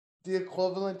the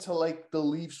equivalent to like the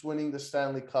Leafs winning the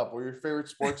Stanley Cup or your favorite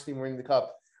sports team winning the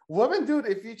cup. Women, dude,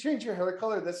 if you change your hair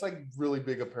color, that's like really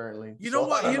big, apparently. You know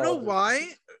what? You know why?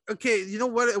 Okay, you know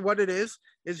what it is?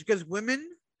 It's because women,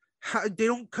 they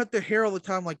don't cut their hair all the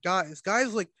time like guys.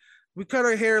 Guys, like, we cut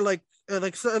our hair like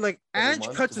Ange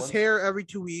cuts his hair every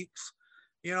 2 weeks.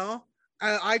 You know,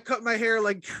 I cut my hair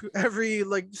like every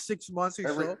like 6 months or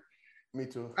so. Me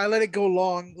too. I let it go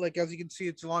long. Like, as you can see,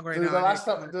 it's long right now. The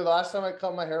last time I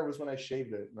cut my hair was when I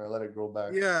shaved it and I let it grow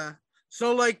back. Yeah.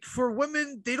 So like for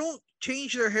women, they don't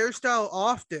change their hairstyle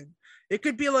often. It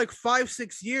could be like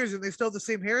 5-6 years and they still have the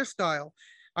same hairstyle.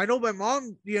 I know my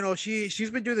mom, you know, she's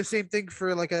been doing the same thing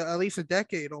for like at least a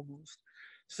decade almost.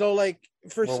 So like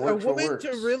for a woman to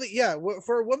really,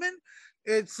 for a woman,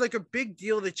 it's like a big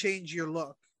deal to change your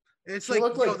look. It's like,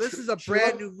 yo, this is a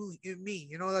brand new me.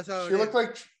 You know, that's how she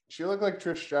looked like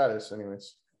Trish Stratus,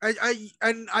 anyways.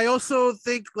 I also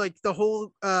think like the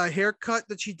whole haircut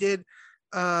that she did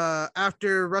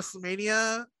after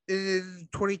WrestleMania in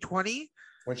 2020,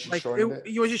 when she shortened it.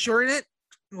 You was just shorting it.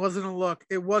 It wasn't a look.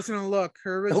 Her original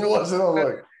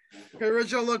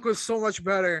look was so much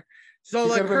better. So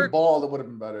like her bald, it would have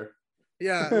been better.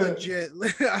 Yeah, legit.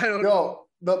 I don't know.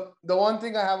 The one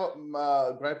thing I have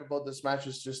a gripe about this match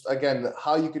is just, again,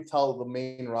 how you could tell the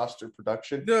main roster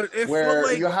production. Dude, where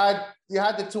like, you had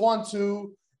the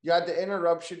 2-on-2, you had the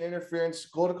interference,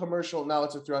 go to commercial. Now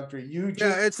it's a 3-on-3.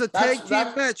 It's a tag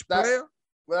team match, bro.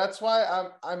 That's why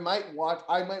I might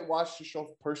watch the show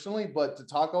personally, but to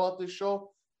talk about this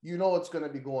show, you know it's going to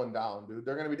be going down, dude.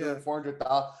 They're going to be doing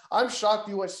 400,000. I'm shocked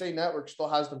USA Network still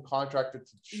has them contracted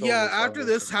to show. Yeah, after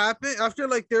this happened, after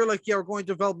like they're like, yeah, we're going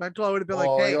developmental, I would have been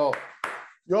like, hey.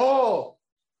 Yo.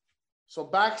 So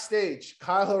backstage,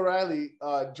 Kyle O'Reilly,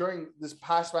 during this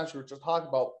past match we were just talking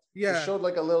about, they showed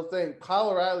like a little thing.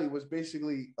 Kyle O'Reilly was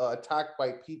basically attacked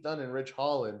by Pete Dunne and Rich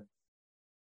Holland.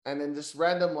 And then this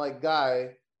random like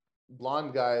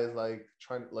blonde guy is like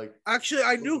trying to like. Actually,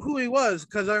 I knew who he was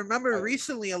because I remember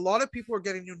recently a lot of people were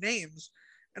getting new names,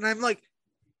 and I'm like,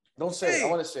 don't say it. I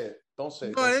want to say it. Don't say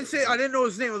it. No, I didn't say it. I didn't know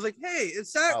his name. I was like, hey,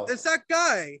 it's that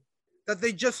guy that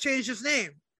they just changed his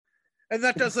name, and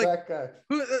that does like that guy.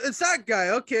 It's that guy.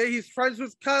 Okay, he's friends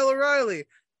with Kyle O'Reilly.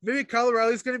 Maybe Kyle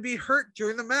O'Reilly's going to be hurt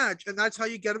during the match, and that's how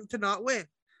you get him to not win.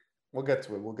 We'll get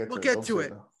to it. We'll get to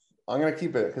it. Now. I'm gonna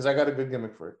keep it because I got a good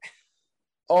gimmick for it.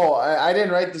 Oh, I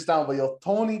didn't write this down, but yo,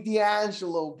 Tony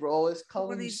D'Angelo, bro, is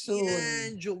coming soon.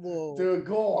 D'Angelo. Dude,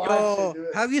 go watch it,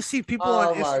 dude. Have you seen people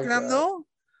on Instagram, though?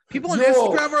 People on Yo,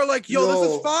 Instagram are like, "Yo, this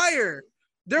is yo, fire."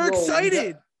 They're yo,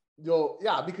 excited.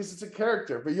 Yeah, because it's a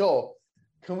character. But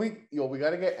we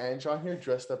gotta get Ange on here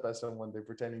dressed up as someone. They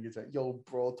pretending it's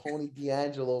bro, Tony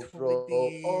D'Angelo, Tony bro.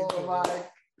 Oh D'Angelo. my,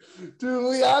 dude,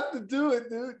 we have to do it,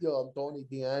 dude. Yo, I'm Tony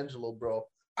D'Angelo, bro.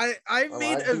 I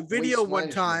made I a do video waste one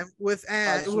management. time with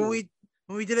Ann when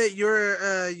we did it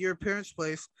at your parents'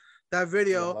 place. That Yeah,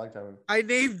 video, long time. I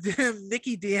named him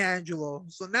Nicky D'Angelo.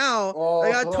 So now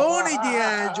I got Tony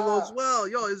D'Angelo as Oh, well.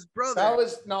 Yo, his brother.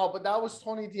 that was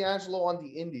Tony D'Angelo on the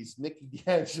Indies, Nicky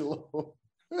D'Angelo.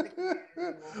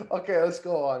 Okay, let's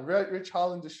go on. Rich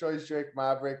Holland destroys Drake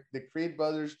Maverick. The Creed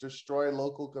brothers destroy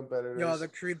local competitors. Yo, the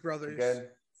Creed brothers. Again.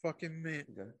 Fucking mint.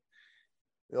 Again.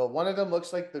 One of them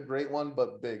looks like the great one,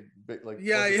 but big like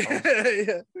yeah. You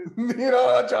know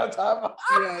what I'm talking about?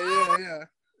 Yeah.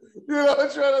 You know what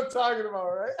I'm talking about,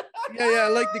 right? Yeah. I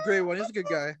like the great one. He's a good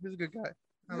guy.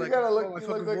 I You like gotta him. look. You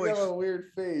look like you have a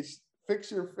weird face.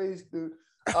 Fix your face, dude.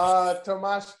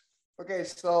 Tomas. Okay,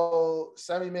 so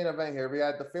semi-main event here. We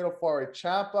had the Fatal Four: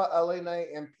 Ciampa, LA Knight,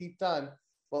 and Pete Dunne.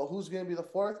 Well, who's gonna be the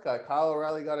fourth guy? Kyle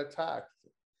O'Reilly got attacked.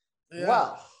 Yeah.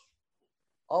 Wow!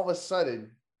 All of a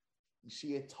sudden, you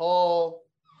see a tall,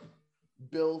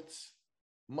 built,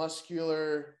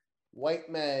 muscular white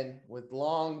man with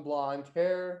long blonde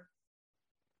hair,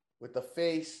 with a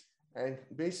face, and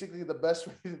basically the best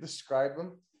way to describe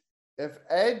him: if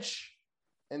Edge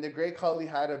and the Great Khali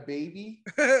had a baby.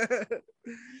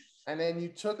 And then you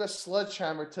took a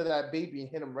sledgehammer to that baby and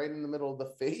hit him right in the middle of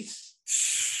the face.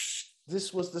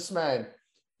 This was this man.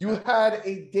 You had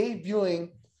a debuting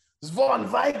Von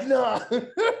Wagner.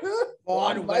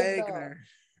 Von Wagner.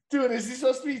 Dude, is he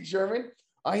supposed to be German?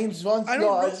 I am Von. I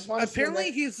don't know.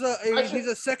 Apparently, he's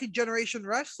a second generation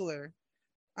wrestler,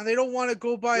 and they don't want to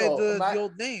go by the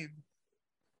old name.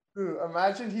 Dude,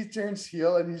 imagine he turns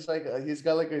heel and he's like he's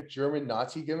got like a German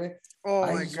Nazi gimmick. Oh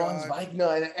my god!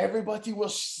 Wagner, and everybody will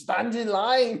stand in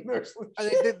line.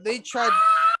 They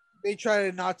tried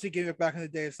a Nazi gimmick back in the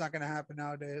day. It's not gonna happen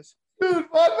nowadays. Dude,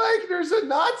 Von Wagner's a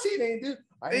Nazi name, dude.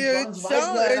 It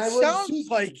sounds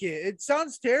like it. It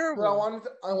sounds terrible. But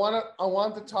I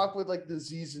wanted to talk with like the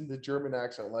Z's in the German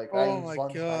accent, like oh my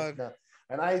god. Wagner.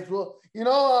 And I will,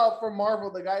 for Marvel,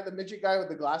 the midget guy with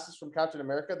the glasses from Captain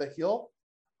America, the heel.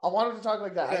 I wanted to talk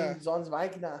like that. Yeah. I'm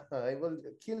Wagner. I will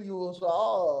kill you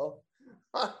all.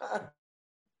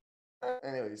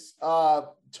 Anyways,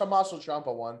 Tommaso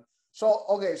Ciampa won.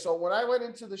 So when I went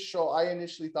into the show, I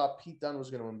initially thought Pete Dunne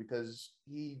was going to win because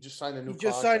he just signed a new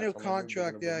contract. Signed a new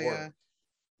contract.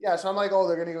 Yeah, so I'm like, oh,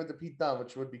 they're going to give it to Pete Dunne,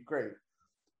 which would be great.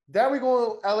 Then we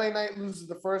go, LA Knight loses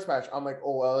the first match. I'm like,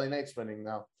 oh, LA Knight's winning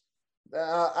now.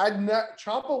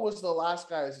 Ciampa was the last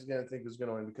guy I was going to think was going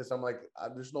to win because I'm like,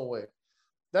 there's no way.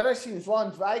 Then I seen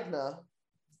Von Wagner,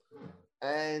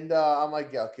 and I'm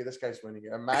like, yeah, okay, this guy's winning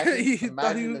it.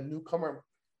 Imagine the newcomer.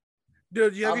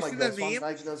 Dude, have you seen the memes?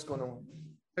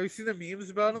 Have you seen the memes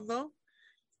about him though?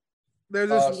 There's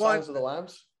this one. Songs of the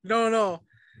Lambs? No.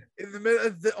 In the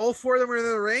middle, all four of them are in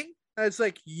the ring. And it's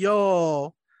like,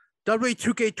 yo,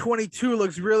 W2K22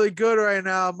 looks really good right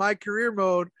now. My career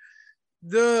mode.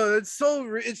 Dude, it's so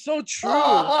true. It's so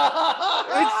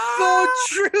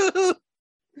true.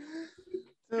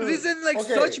 Dude, he's in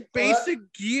such basic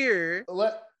gear.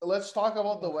 Let's talk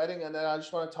about the wedding, and then I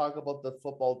just want to talk about the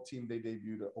football team they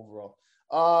debuted overall.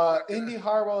 Indy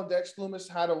Hartwell and Dex Loomis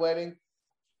had a wedding.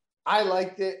 I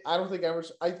liked it. I don't think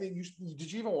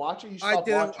did you even watch it?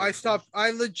 I stopped.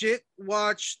 I legit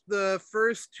watched the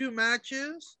first two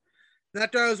matches. And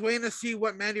after I was waiting to see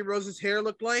what Mandy Rose's hair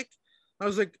looked like, I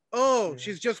was like, oh,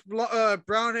 she's just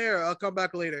brown hair. I'll come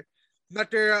back later. And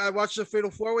after I watched the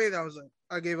Fatal 4-Way, and I was like,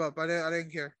 I gave up. I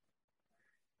didn't care.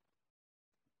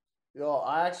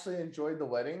 I actually enjoyed the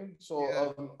wedding. So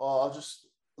I'll just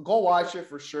go watch it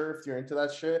for sure if you're into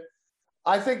that shit.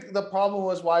 I think the problem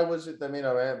was, why was it the main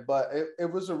event? But it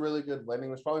was a really good wedding.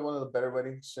 It was probably one of the better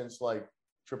weddings since like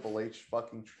Triple H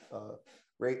fucking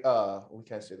we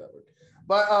can't say that word.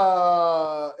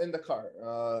 But in the car.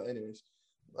 Anyways.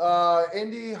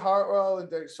 Indy Hartwell and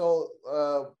Derek,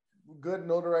 good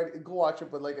notoriety. Go watch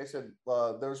it. But like I said,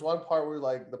 there's one part where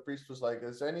like the priest was like,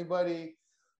 does anybody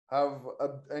have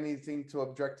anything to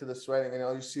object to this wedding? And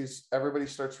all you see is everybody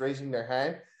starts raising their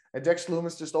hand. And Dex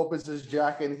Loomis just opens his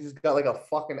jacket and he's got like a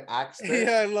fucking axe there.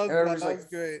 Yeah, I love that. That was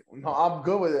great. No, I'm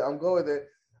good with it.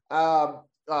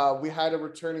 We had a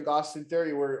returning Austin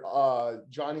Theory where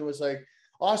Johnny was like,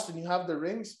 Austin, you have the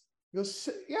rings? He goes,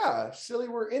 yeah, silly,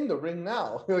 we're in the ring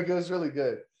now. Like, it was really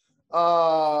good.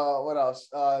 What else?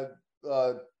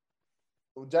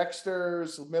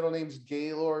 Dexter's middle name's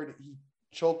Gaylord. He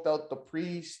choked out the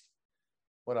priest.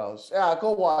 what else? Yeah,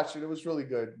 go watch it. It was really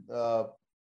good.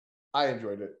 I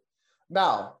enjoyed it.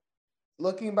 Now,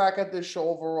 looking back at this show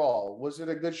overall, was it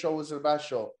a good show? Was it a bad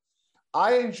show?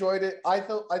 I enjoyed it. I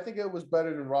think it was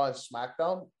better than Raw and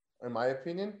SmackDown, in my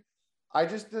opinion. I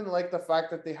just didn't like the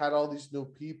fact that they had all these new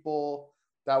people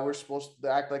that were supposed to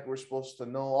act like we're supposed to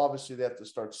know. Obviously, they have to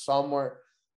start somewhere.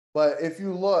 But if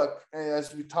you look,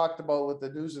 as we talked about with the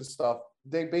news and stuff,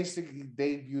 they basically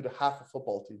debuted half a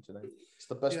football team tonight. It's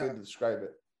the best way Yeah. to describe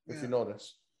it, if Yeah. you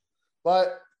notice.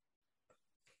 But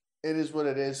it is what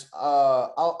it is.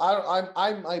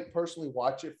 I might personally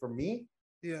watch it for me,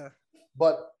 Yeah.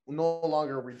 but no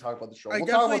longer we talk about the show. I We'll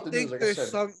talk definitely about the think news, like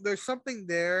I said. there's something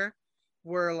there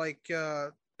where like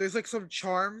there's like some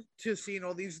charm to seeing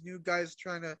all these new guys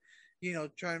trying to,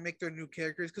 trying to make their new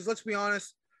characters. Because let's be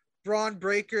honest, Braun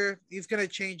Breaker, he's gonna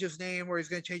change his name or he's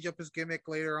gonna change up his gimmick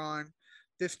later on.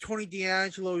 This Tony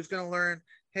D'Angelo is gonna learn,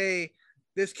 hey,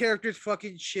 this character's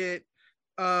fucking shit.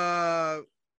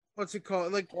 What's it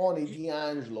called? Like Tony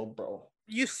D'Angelo, bro.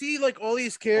 you see like all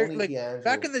these characters like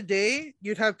back in the day,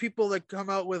 you'd have people like come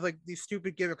out with like these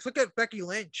stupid gimmicks. Look at Becky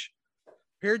Lynch.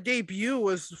 Her debut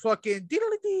was fucking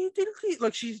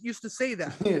like she used to say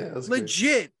that. Yeah,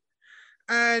 legit.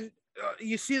 Good. And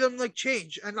you see them like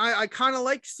change, and I kind of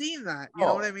like seeing that. You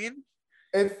know what I mean?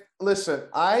 If listen,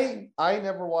 I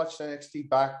never watched NXT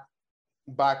back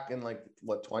in like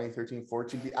what 2013,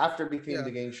 14 after it became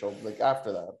the game show. Like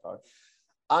after that,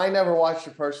 I never watched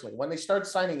it personally. When they started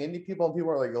signing indie people and people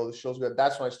are like, "Oh, this show's good,"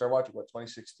 that's when I started watching. What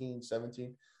 2016,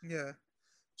 17? Yeah.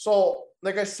 So,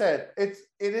 like I said, it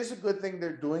is a good thing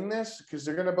they're doing this because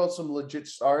they're gonna build some legit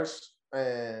stars.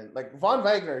 And like Von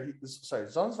Wagner,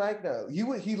 Von Wagner,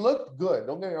 he looked good.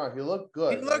 Don't get me wrong, he looked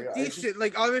good. He looked decent.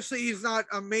 Like obviously he's not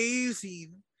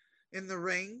amazing in the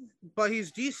ring, but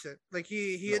he's decent. Like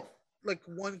he hit like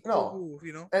one cool move,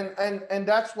 you know. And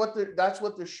that's what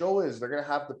the show is. They're gonna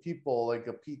have the people like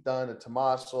a Pete Dunne, a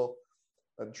Tommaso,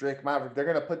 a Drake Maverick. They're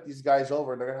gonna put these guys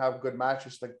over, and they're gonna have good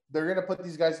matches. Like they're gonna put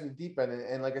these guys in the deep end,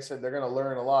 and like I said, they're gonna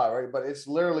learn a lot, right? But it's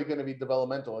literally gonna be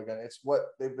developmental again. It's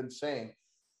what they've been saying.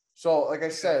 So, like I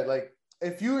said, like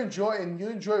if you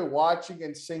enjoy watching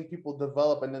and seeing people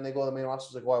develop, and then they go to the main roster,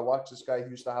 it's like, well, I watched this guy. He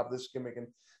used to have this gimmick and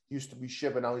he used to be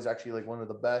shit, but now he's actually like one of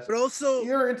the best. But also,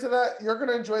 you're into that. You're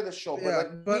gonna enjoy the show. Yeah,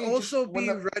 but also be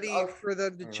ready for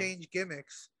them to change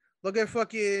gimmicks. Look at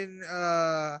fucking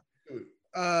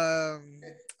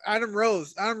Adam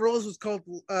Rose. Adam Rose was called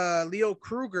Leo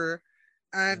Kruger,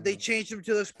 and they changed him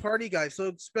to this party guy.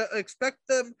 So expect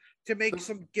them to make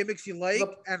some gimmicks you like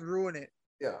and ruin it.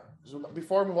 Yeah. So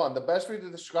before I move on, the best way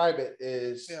to describe it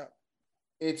is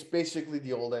it's basically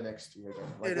the old NXT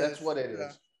again. Like that's what it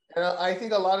is. And I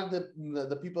think a lot of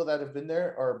the people that have been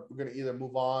there are going to either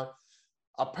move on.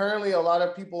 Apparently, a lot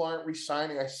of people aren't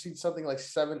resigning. I see something like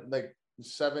seven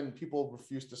people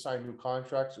refuse to sign new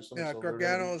contracts or something. Yeah,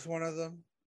 Gargano is one of them.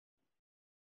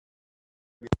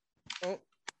 Oh,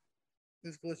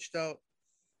 he's glitched out.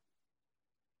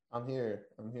 I'm here.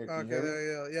 Okay,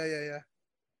 there you go. Yeah.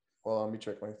 Well, let me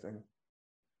check my thing.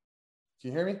 Can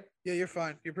you hear me? Yeah, you're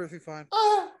fine. You're perfectly fine.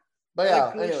 But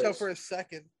yeah, glitched out for a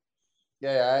second.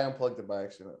 Yeah, I unplugged it by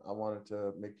accident. I wanted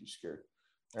to make you scared,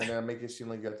 and then make it seem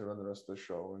like you have to run the rest of the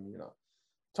show. And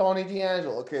Tony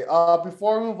D'Angelo. Okay.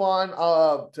 Before we move on,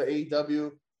 to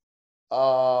AEW,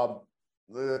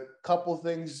 the couple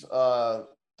things,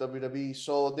 WWE.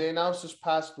 So they announced this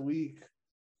past week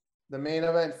the main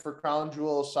event for Crown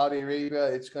Jewel, Saudi Arabia.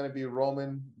 It's going to be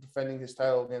Roman defending his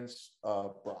title against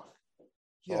Brock.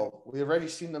 So we've already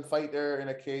seen them fight there in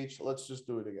a cage. So let's just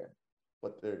do it again.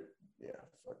 But their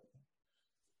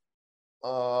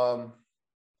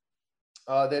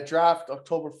draft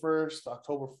October 1st,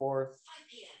 October 4th.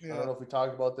 I don't know if we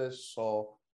talked about this.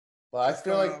 But I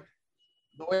feel like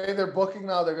the way they're booking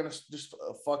now, they're gonna just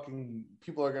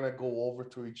people are gonna go over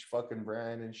to each fucking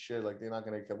brand and shit. Like they're not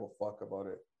gonna give a fuck about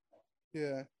it.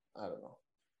 Yeah. I don't know.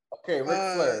 Okay, Ric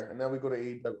Flair, and then we go to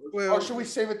AEW. Or should we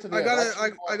save it to the end?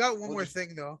 I got one more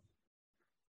thing though.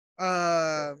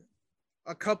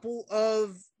 A couple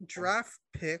of draft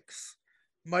picks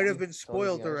might have been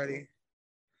spoiled already.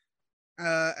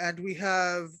 And we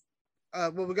have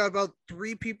we got about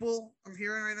 3 people I'm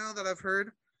hearing right now that I've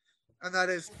heard. And that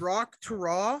is Brock to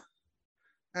Raw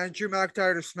and Drew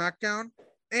McIntyre to SmackDown,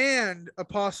 and a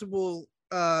possible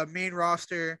main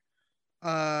roster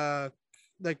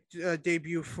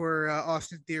debut for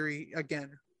Austin Theory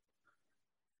again.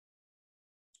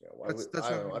 Yeah, I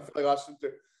don't know.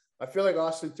 I feel like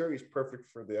Austin Theory is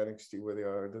perfect for the NXT where they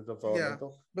are the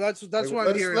developmental. Yeah, but that's what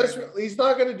I'm hearing. He's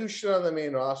not gonna do shit on the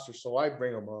main roster, so why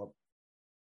bring him up?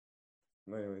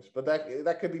 Anyways, but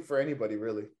that could be for anybody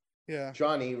really. Yeah.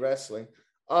 Johnny Wrestling.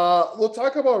 We'll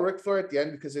talk about Ric Flair at the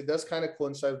end because it does kind of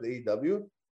coincide with the AEW.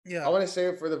 I Yeah. want to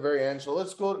save it for the very end. So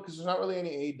let's go because there's not really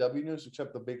any AEW news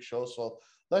except the big show. So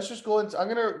let's just go into. I'm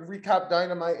gonna recap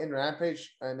Dynamite and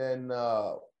Rampage, and then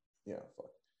yeah,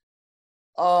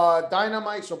 fuck.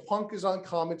 Dynamite. So Punk is on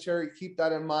commentary. Keep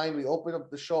that in mind. We open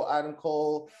up the show. Adam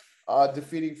Cole,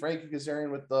 defeating Frankie Kazarian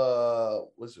with the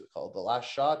what's it called? The last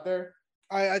shot there.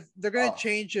 I they're gonna Oh.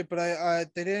 change it, but I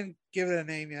they didn't give it a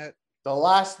name yet. The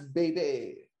last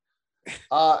baby.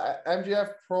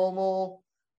 MJF promo.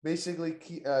 Basically,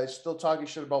 still talking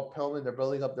shit about Pillman. They're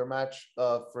building up their match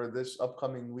for this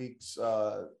upcoming week's.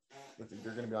 I think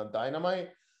they're going to be on Dynamite.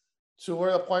 So we're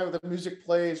at the point where the music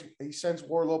plays. He sends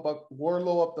Warlow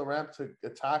up the ramp to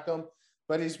attack him,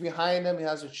 but he's behind him. He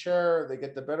has a chair. They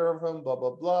get the better of him. Blah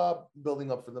blah blah.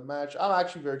 Building up for the match. I'm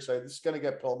actually very excited. This is going to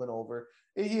get Pillman over.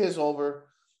 He is over.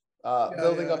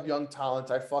 Building up young talent.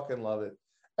 I fucking love it.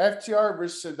 FTR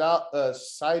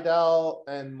versus Seidel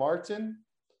and Martin.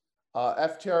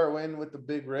 FTR win with the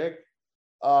big rig.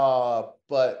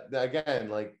 But again,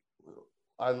 like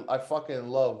I fucking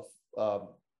love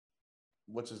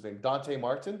what's his name? Dante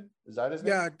Martin? Is that his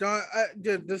name? Yeah,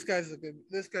 dude, this guy's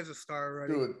a star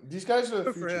already. Dude, these guys are the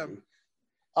Good for future. him.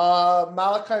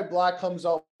 Malachi Black comes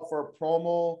out for a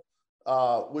promo,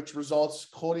 which results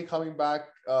Cody coming back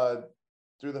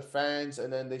through the fans,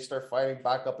 and then they start fighting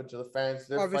back up into the fans.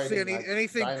 They're Obviously, fighting like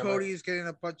anything Dynamite. Cody's getting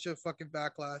a bunch of fucking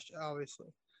backlash, obviously.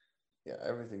 Yeah,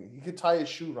 everything. He could tie his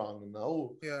shoe wrong.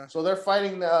 No. Yeah. So they're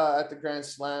fighting at the Grand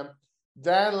Slam.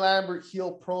 Dan Lambert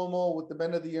heel promo with the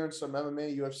men of the year and some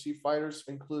MMA UFC fighters,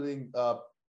 including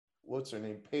what's her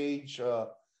name? Paige.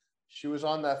 She was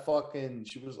on that fucking.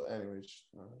 She was anyways.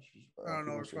 I don't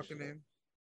know her fucking name.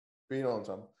 But you know what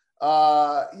I'm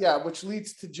talking. Yeah, which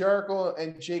leads to Jericho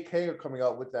and Jake Hager coming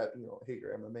out with that.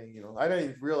 Hager MMA. I didn't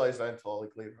even realize that until like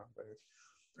later on.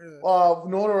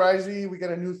 Notoriety, we get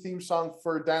a new theme song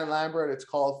for Dan Lambert. It's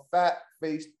called Fat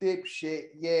Face Dipshit.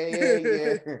 Yeah.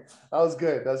 That was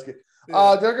good.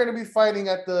 Yeah. They're going to be fighting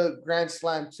at the Grand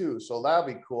Slam too, so that'll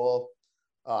be cool.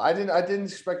 I didn't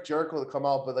expect Jericho to come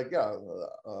out, but like, yeah,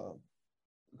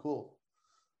 cool.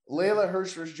 Layla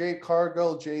Hirsch versus Jade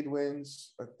Cargill. Jade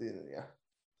wins.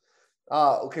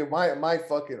 Okay, my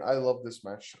fucking, I love this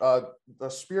match. The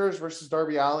Spears versus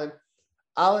Darby Allin.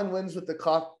 Allen wins with the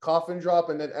coffin drop,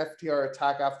 and then FTR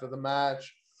attack after the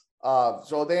match.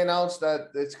 So they announced that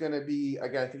it's going to be,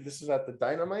 again, I think this is at the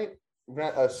Dynamite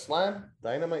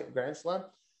Dynamite Grand Slam.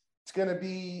 It's going to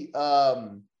be,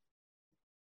 well,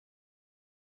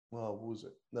 what was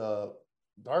it?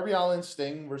 Darby Allin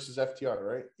Sting versus FTR,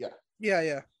 right? Yeah.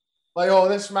 Yeah. Like,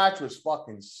 this match was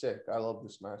fucking sick. I love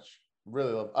this match.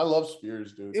 Really I love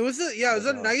Spears, dude. It was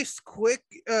a nice, quick,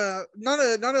 not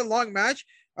a long match.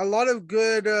 A lot of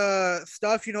good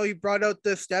stuff. He brought out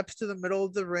the steps to the middle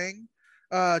of the ring,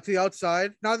 to the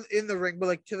outside, not in the ring, but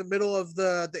like to the middle of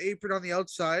the apron on the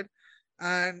outside,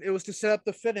 and it was to set up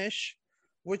the finish,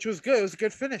 which was good. It was a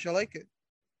good finish. I like it.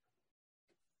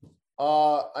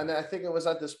 And I think it was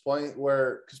at this point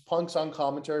where, because Punk's on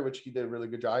commentary, which he did a really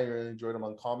good job. I really enjoyed him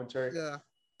on commentary. Yeah.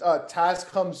 Taz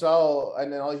comes out,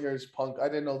 and then all you hear is Punk. I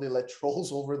didn't know they let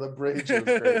trolls over the bridge. It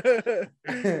was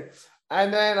great.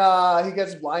 And then he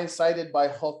gets blindsided by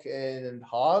Hook and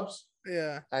Hobbs.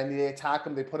 Yeah. And they attack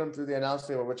him. They put him through the announce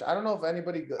table, which I don't know if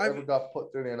anybody ever got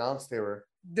put through the announce table.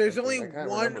 There's only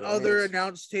one other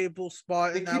announce table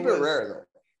spot. They keep it rare, though.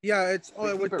 Yeah, it's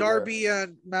with Darby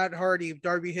and Matt Hardy.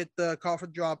 Darby hit the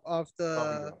coffin drop off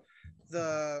the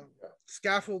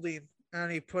scaffolding,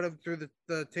 and he put him through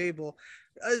the table.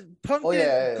 Punk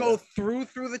didn't go through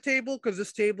the table because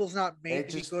this table's not made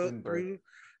to go through.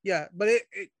 Yeah, but it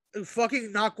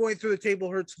fucking not going through the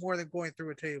table hurts more than going through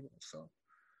a table. So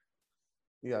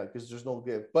yeah, because there's no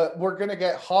give. But we're gonna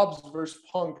get Hobbs versus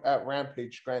Punk at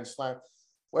Rampage Grand Slam,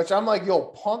 which I'm like, yo,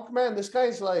 Punk, man, this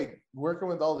guy's like working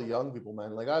with all the young people,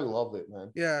 man. Like, I love it,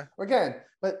 man. Yeah. Again,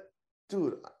 but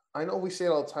dude, I know we say it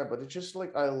all the time, but it's just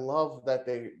like I love that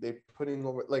they putting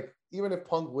over, like, even if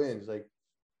Punk wins, like,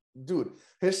 dude,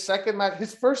 his second match,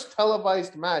 his first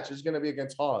televised match is gonna be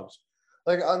against Hobbs.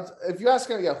 Like, if you ask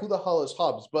him, yeah, who the hell is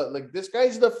Hobbs? But like, this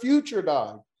guy's the future,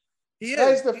 dog. This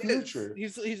guy's the future.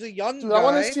 He's a young dude, guy. I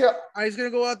want to see. He's gonna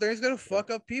go out there. He's gonna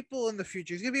fuck up people in the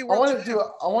future. He's gonna be. I want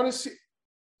to see.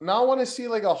 Now I want to see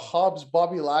like a Hobbs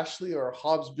Bobby Lashley or a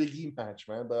Hobbs Big E match,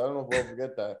 man. But I don't know if we'll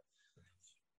forget that.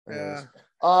 Yeah.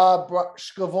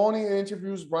 Schiavone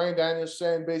interviews Bryan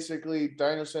Danielson. Basically,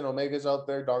 Danielson, Omega's out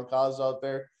there, Don Callis out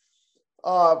there.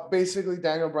 Basically,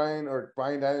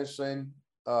 Bryan Danielson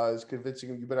is convincing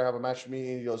him, you better have a match with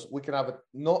me. And he goes, we can have a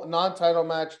non-title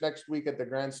match next week at the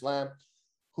Grand Slam.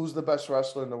 who's the best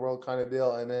wrestler in the world kind of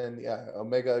deal. And then yeah,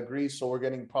 Omega agrees. So we're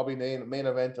getting probably main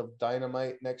event of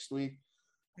Dynamite next week.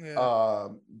 Yeah,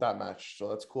 That match. So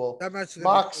that's cool. that match is gonna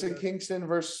be Mox so and good. Kingston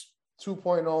versus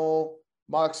 2.0.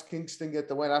 Mox Kingston get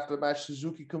the win after the match.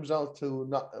 Suzuki comes out to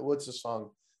not what's the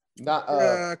song? Not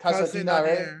Kaze Casadina,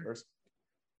 right? Nane, Or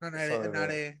Nane, something like that.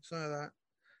 Nane, something like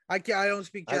that. I don't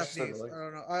speak I just started Japanese. like I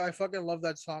don't know. I fucking love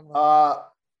that song though.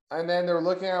 and then they're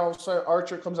looking at all of a sudden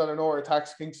Archer comes out of nowhere,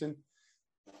 attacks Kingston.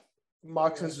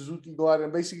 Mox Yeah. and Suzuki go out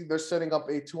and basically they're setting up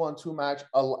a 2-on-2 match.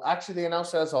 Actually, they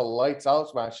announced it as a lights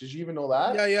out match. Did you even know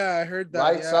that? Yeah, I heard that.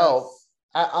 Lights Yes. out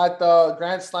at the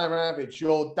Grand Slam Rampage.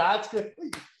 Yo, that's good.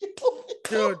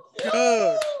 Dude.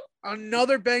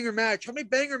 Another banger match. How many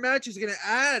banger matches are gonna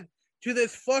add to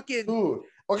this fucking Dude.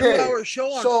 Okay. 2-hour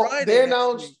show on so Friday? They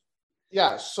announced,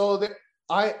 yeah. So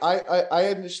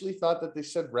I initially thought that they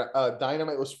said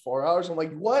Dynamite was 4 hours. I'm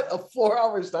like, what? A 4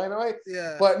 hours Dynamite?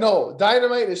 Yeah. But no,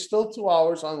 Dynamite is still 2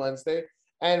 hours on Wednesday,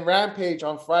 and Rampage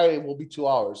on Friday will be 2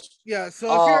 hours. Yeah. So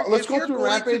let's if go you're through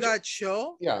going Rampage. to that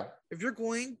show, Yeah. if you're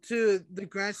going to the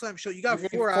Grand Slam show, you got You're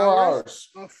 4 getting hours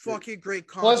of fucking great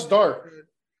content. Plus dark. Dude.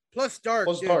 Plus dark.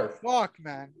 Plus dude. dark. Fuck,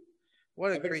 man.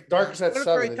 What a great dark time. is at What a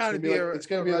 7. great time to be it's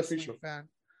gonna be the wrestling feature. fan.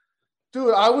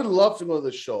 Dude, I would love to go to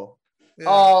this show. Yeah.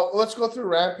 Let's go through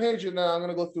Rampage, and then I'm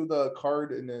gonna go through the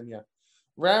card, and then yeah,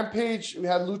 Rampage. We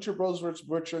had Lucha Bros versus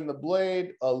Butcher and the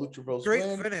Blade. Lucha Bros Great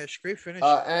win. finish.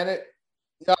 And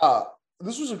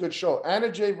this was a good show. Anna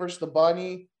Jay versus the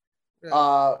Bunny.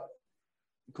 Yeah.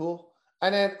 Cool.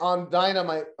 And then on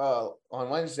Dynamite, on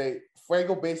Wednesday,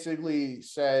 Fuego basically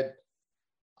said,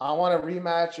 I want a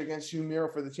rematch against you,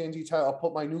 Miro, for the TNT title. I'll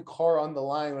put my new car on the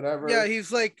line, whatever. Yeah,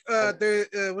 he's like,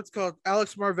 what's it called?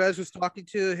 Alex Marvez was talking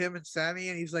to him and Sammy,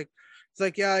 and he's like, it's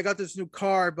like, yeah, I got this new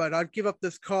car, but I'd give up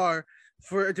this car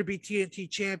to be TNT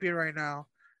champion right now.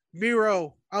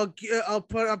 Miro, I'm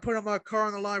putting my car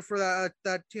on the line for that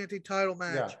TNT title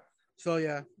match. Yeah. So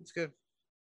yeah, it's good.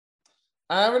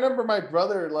 I remember my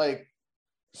brother like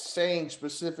saying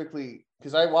specifically,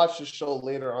 because I watched the show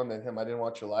later on than him. I didn't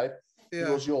watch it live. Yeah. He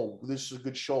goes, "Yo, this is a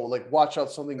good show. Like, watch out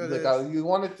something." You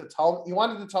wanted to tell me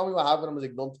what happened. I was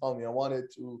like, "Don't tell me. I wanted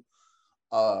to,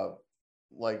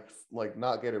 like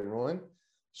not get it ruined."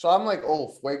 So I'm like,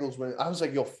 "Oh, Fuego's winning." I was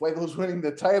like, "Yo, Fuego's winning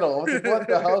the title." I was like, "What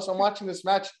the hell?" So I'm watching this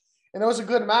match, and it was a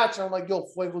good match. And I'm like, "Yo,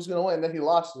 Fuego's gonna win." And then he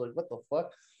lost. I was like, "What the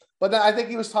fuck?" But then I think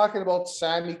he was talking about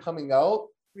Sammy coming out.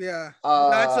 Yeah,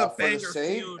 that's a banger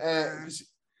feud,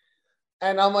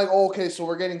 and I'm like, oh, okay, so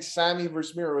we're getting Sammy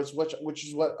versus Miro, which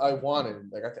is what I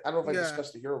wanted. Like, I don't know if I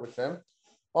discussed it here with him.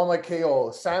 I'm like,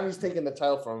 KO, Sammy's taking the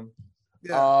title from him.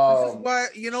 Yeah, this is why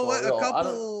what? A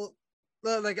couple,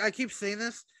 like I keep saying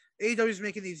this, AEW is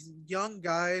making these young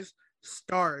guys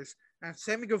stars, and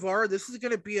Sammy Guevara, this is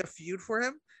gonna be a feud for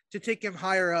him to take him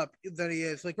higher up than he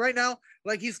is. Like right now,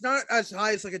 like he's not as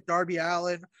high as like a Darby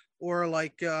Allin or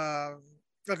like a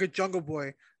Jungle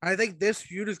Boy. I think this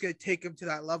feud is going to take him to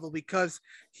that level because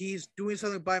he's doing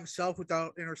something by himself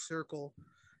without Inner Circle.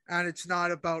 And it's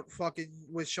not about fucking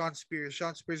with Shawn Spears.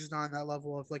 Shawn Spears is not on that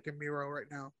level of like a Miro right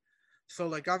now. So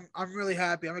like I'm really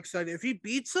happy. I'm excited. If he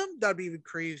beats him, that'd be even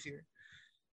crazier.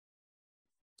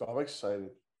 I'm excited.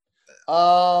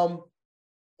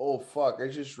 Oh fuck! I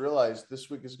just realized this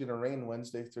week is gonna rain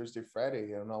Wednesday, Thursday,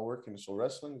 Friday. I'm not working, so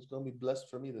wrestling is gonna be blessed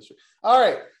for me this week. All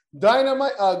right,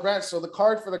 Dynamite. Grant. So the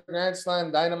card for the Grand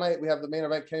Slam Dynamite, we have the main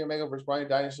event: Kenny Omega versus Bryan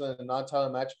Danielson in a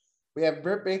non-title match. We have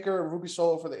Britt Baker and Ruby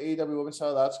Soho for the AEW Women's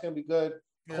title. That's gonna be good.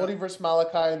 Yeah. Cody versus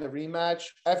Malachi in the rematch.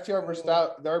 FTR versus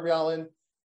Darby Allin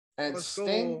and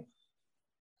Sting.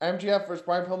 MJF versus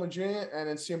Brian Pillman Jr. and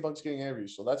then CM Punk's getting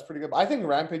interviews. So that's pretty good. I think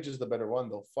Rampage is the better one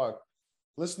though. Fuck.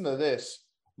 Listen to this.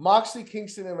 Moxley,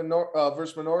 Kingston, and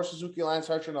versus Minoru Suzuki, Lance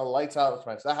Archer in a lights out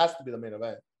match. That has to be the main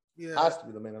event. Yeah, has to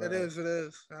be the main event. It is.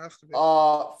 It has to be.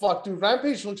 Fuck, dude.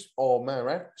 Rampage looks. Oh man,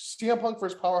 right? CM Punk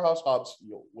versus Powerhouse Hobbs.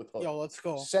 With Hook. Yo, let's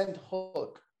go. Send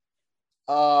Hook.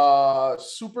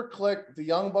 Super Click, the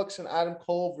Young Bucks and Adam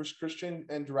Cole versus Christian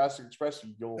and Jurassic Express.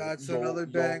 That's another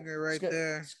banger right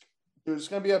there. Dude, it's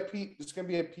gonna be a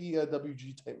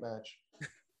PWG type match.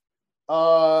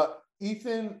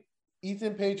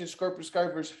 Ethan Page and Scorpio Sky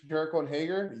versus Jericho and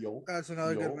Hager. That's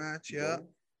another good match. Yeah.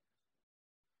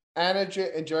 Anna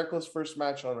Jay and Jericho's first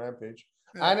match on Rampage.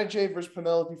 Yeah. Anna Jay versus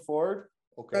Penelope Ford.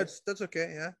 Okay. That's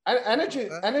okay. Yeah. Anna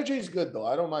Jay is good though.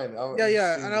 I don't mind.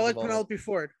 Yeah. And I like Penelope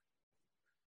Ford.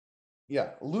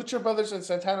 Yeah. Lucha Brothers and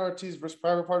Santana Ortiz versus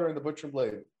Private Party and the Butcher and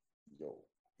Blade. Yeah,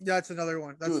 that's another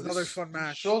one. That's another fun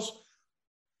match.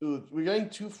 Dude, we're getting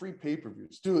 2 free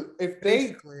pay-per-views. Dude, if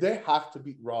they have to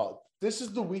beat Raw. This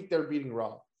is the week they're beating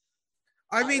Raw.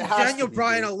 I mean, Daniel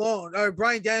Bryan alone, or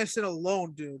Bryan Danielson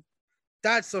alone, dude.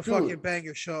 That's a fucking dude.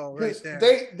 banger show right Because there.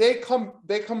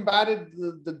 they combated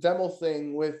the demo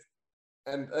thing with,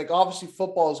 and like obviously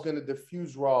football is going to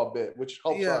diffuse Raw a bit, which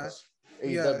helps Yeah, us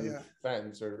yeah, AEW yeah.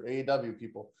 fans or AEW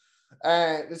people,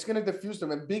 and it's going to diffuse them.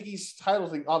 And Big E's title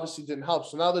thing obviously didn't help,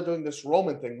 so now they're doing this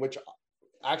Roman thing, which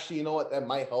actually, you know what, that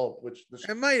might help. Which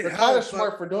It might they're kind of help, but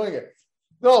smart for doing it.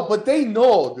 No, but they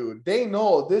know, dude. They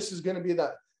know this is going to be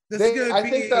that. this is gonna I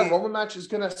think that be Roman match is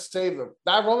going to save them.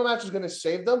 That Roman match is going to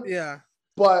save them. yeah.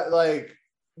 But like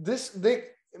they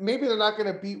maybe they're not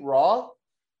going to beat Raw,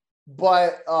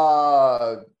 but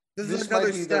This is this might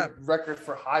another be step. the record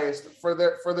for highest for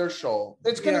their show.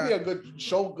 It's going to Yeah. be a good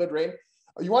show, good reign.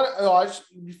 You want to? I just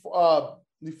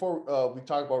before we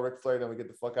talk about Ric Flair, then we get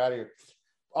the fuck out of here.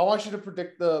 I want you to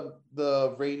predict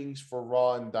the ratings for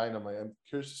Raw and Dynamite. I'm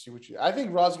curious to see what you. I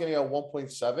think Raw's going to get a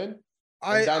 1.7, and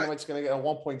I Dynamite's going to get a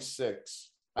 1.6.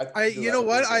 you know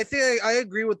what? I think I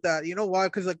agree with that. You know why?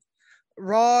 Because like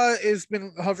Raw has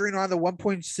been hovering on the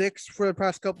 1.6 for the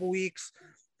past couple weeks,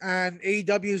 and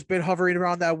AEW has been hovering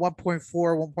around that 1.4,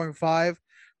 1.5.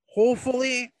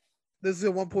 Hopefully, this is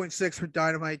a 1.6 for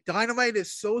Dynamite. Dynamite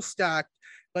is so stacked,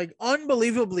 like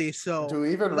unbelievably so. Dude,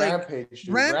 even Like Rampage,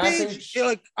 dude. Rampage,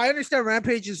 like I understand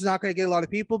Rampage is not going to get a lot of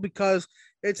people because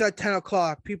it's at 10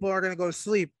 o'clock. People are going to go to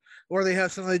sleep or they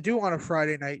have something to do on a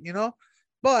Friday night, you know?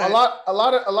 But a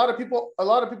lot of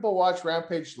people watch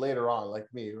Rampage later on, like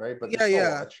me, right? But they yeah, still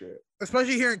yeah. watch it.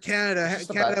 Especially here in It's Canada. just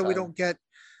a bad Canada, we time don't get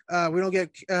on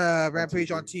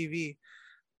Rampage on TV. TV.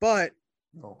 But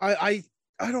No. I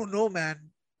don't know, man.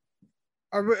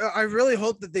 I really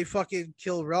hope that they fucking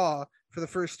kill Raw for the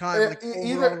first time, like overall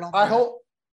Either I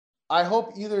numbers.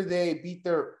 hope either they beat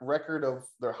their record of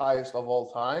their highest of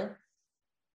all time,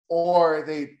 or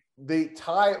they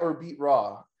tie or beat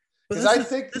Raw. But Because I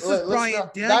think this is let's be Brian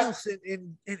honest, that Danielson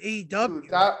in dude,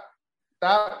 AEW.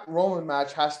 that Roman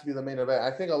match has to be the main event.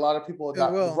 I think a lot of people It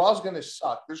that will. Raw's gonna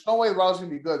suck. There's no way Raw's gonna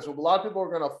be good. So a lot of people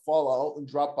are gonna fall out and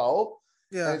drop out,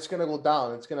 and Yeah. it's gonna go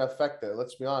down. It's gonna affect it.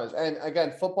 Let's be honest. And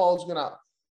again, football is gonna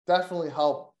definitely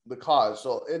help the cause.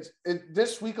 So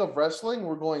this week of wrestling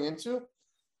we're going into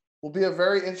will be a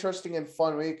very interesting and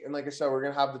fun week. And like I said, we're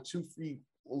gonna have the two free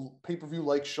pay-per-view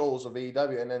like shows of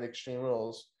AEW and then Extreme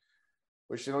Rules,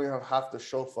 which they don't even have to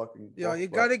show fucking. Yeah, you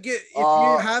But gotta get if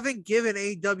you haven't given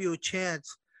AEW a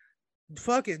chance,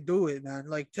 fucking do it, man.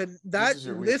 Like to this that is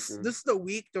your week, this dude. this is the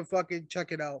week to fucking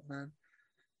check it out, man.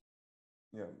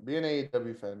 Yeah, be an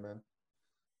AEW fan, man.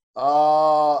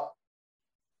 Uh,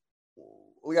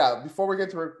 yeah. Before we get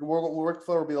to Ric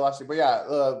Flair will be the last thing, but yeah,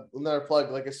 another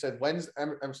plug. Like I said,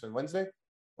 Emerson, Wednesday.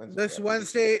 This Yeah,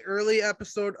 Wednesday early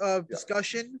episode of yeah.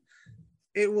 discussion,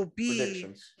 it will be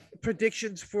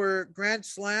predictions for Grand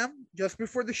Slam just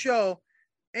before the show,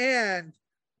 and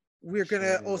we're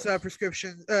gonna also have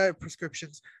prescriptions.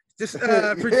 Just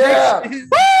Yeah. predictions.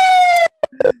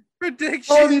 predictions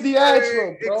Tony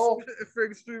D'Angelo, bro. For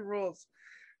Extreme Rules.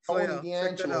 So Tony yeah,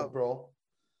 check that D'Angelo, out. bro.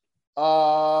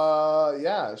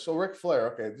 Yeah. So Ric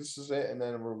Flair. Okay, this is it, and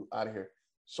then we're out of here.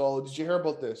 So did you hear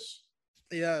about this?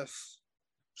 Yes.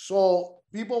 So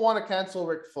people want to cancel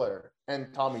Ric Flair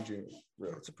and Tommy Dreamer.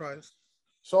 Really. Not surprised.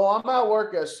 So I'm at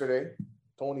work yesterday,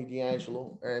 Tony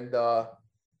D'Angelo, and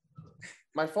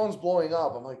my phone's blowing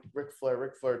up. I'm like, Ric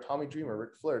Flair, Tommy Dreamer,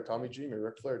 Ric Flair, Tommy Dreamer,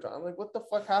 Ric Flair. I'm like, what the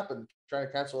fuck happened? Trying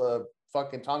to cancel a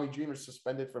fucking Tommy Dreamer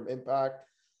suspended from Impact.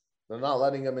 They're not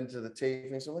letting him into the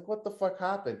taping. So I'm like, what the fuck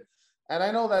happened? And I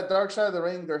know that Dark Side of the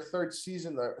Ring, their third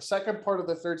season, the second part of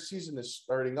the third season is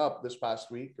starting up this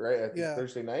past week, right? I think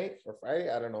Thursday night or Friday.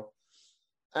 I don't know.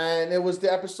 And it was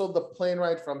the episode, The Plane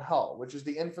Ride from Hell, which is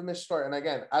the infamous story. And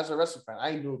again, as a wrestling fan,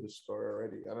 I knew this story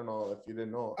already. I don't know if you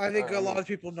didn't know. I think a lot of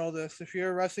people know this. If you're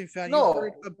a wrestling fan, no, you've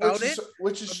heard about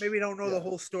which is but maybe don't know the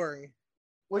whole story.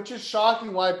 Which is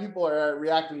shocking why people are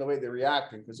reacting the way they're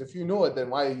reacting. Because if you knew it, then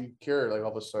why do you care like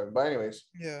all of a sudden? But anyways,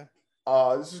 yeah.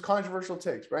 This is controversial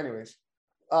takes. But anyways,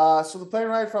 so The Plane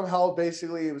Ride from Hell,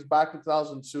 basically, it was back in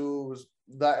 2002. It was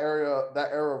that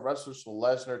era of wrestlers, so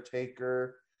Lesnar,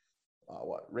 Taker,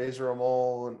 Razor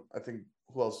Ramon, I think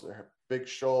who else there? Big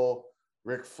Show,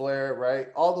 Ric Flair, right?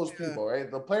 All those people, right?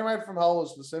 The Plane Ride from Hell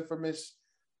was this infamous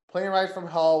plane ride from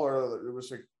hell where it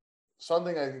was like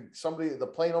something, I think the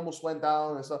plane almost went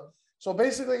down and stuff. So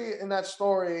basically in that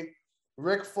story,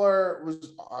 Ric Flair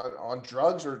was on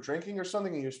drugs or drinking or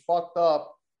something, and he was fucked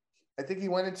up. I think he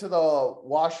went into the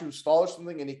washroom stall or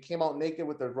something, and he came out naked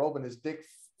with a robe and his dick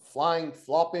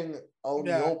flopping out in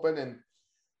the open, and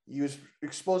he was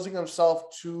exposing himself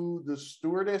to the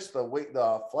stewardess,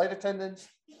 the flight attendants.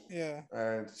 Yeah.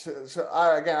 And so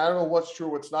I don't know what's true,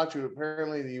 what's not true.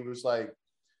 Apparently, he was like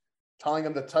telling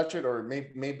him to touch it or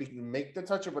maybe make the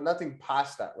touch it, but nothing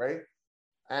past that, right?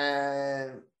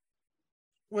 and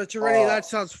Which already that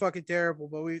sounds fucking terrible.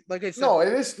 But like I said, no, it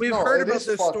is we've no, heard it about is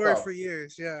this fucked story up. for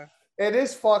years. Yeah. It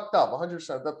is fucked up,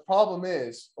 100%. The problem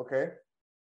is, okay.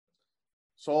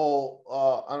 So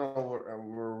I don't know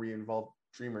where we involved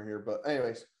Dreamer here, but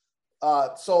anyways,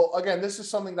 so again, this is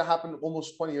something that happened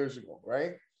almost 20 years ago,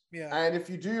 right? Yeah. And if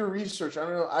you do your research, I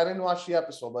don't know, I didn't watch the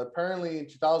episode, but apparently in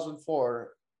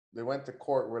 2004 they went to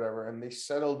court, or whatever, and they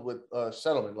settled with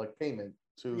settlement, like payment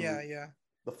to Yeah.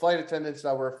 the flight attendants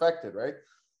that were affected, right?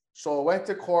 So it went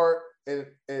to court.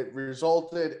 It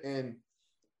resulted in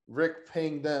Rick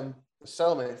paying them a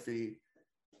settlement fee,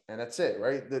 and that's it,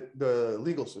 right? The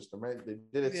legal system, right? They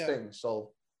did its thing.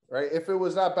 So, right, if it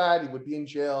was that bad, he would be in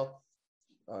jail.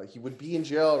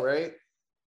 Right?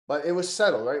 But it was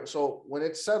settled, right? So when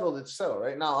it's settled,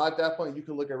 right? Now at that point, you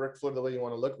can look at Ric Flair the way you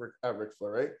want to look at Ric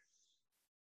Flair, right?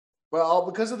 Well,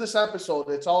 because of this episode,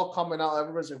 it's all coming out.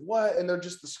 Everybody's like, "What?" And they're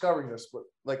just discovering this. But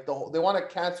like they want to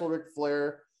cancel Ric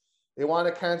Flair. They want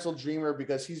to cancel Dreamer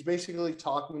because he's basically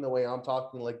talking the way I'm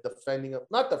talking, like defending him.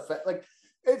 Not defend, like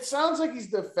it sounds like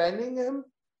he's defending him.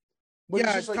 But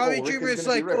yeah, like, Tommy Dreamer is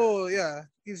like, oh yeah,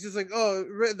 he's just like, oh,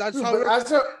 that's dude, how. But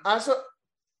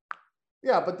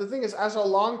but the thing is, as a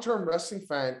long-term wrestling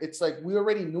fan, it's like we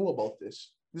already knew about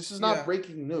this. This is not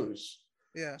breaking news.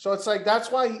 Yeah. So it's like that's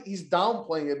why he's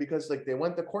downplaying it, because like they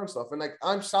went to court and stuff, and like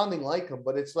I'm sounding like him,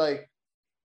 but it's like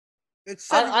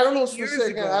I don't know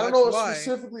specifically. I don't know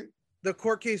specifically. The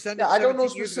court case ended. Yeah, I don't know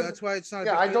specifically. That's why it's not.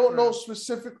 Yeah, I don't know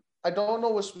specific. I don't know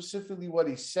what specifically what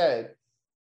he said.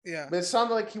 Yeah, but it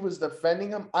sounded like he was defending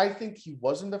him. I think he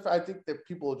wasn't. I think that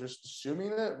people are just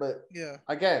assuming it. But yeah,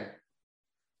 again,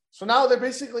 so now they're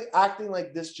basically acting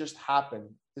like this just happened.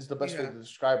 Is the best way to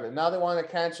describe it. Now they want to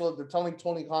cancel it. They're telling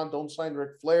Tony Khan, don't sign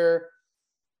Ric Flair.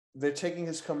 They're taking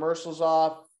his commercials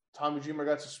off. Tommy Dreamer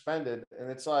got suspended.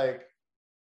 And it's like,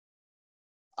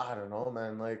 I don't know,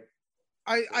 man. Like,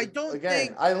 I don't think the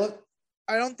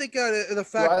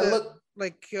fact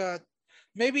that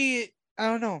maybe, I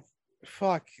don't know.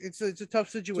 Fuck. It's a tough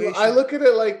situation. I look at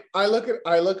it like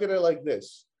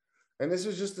this. And this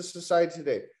is just the society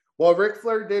today. What Ric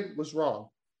Flair did was wrong.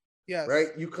 Yes. Right?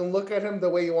 You can look at him the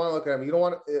way you want to look at him. You don't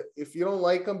want to, if you don't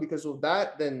like him because of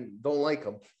that, then don't like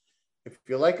him. If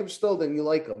you like him still, then you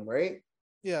like him, right?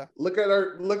 Yeah. Look at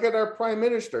our prime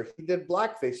minister. He did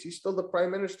blackface. He's still the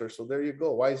prime minister. So there you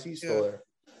go. Why is he still there?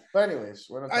 But anyways,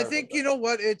 I think you know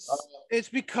what it's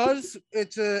because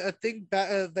it's a thing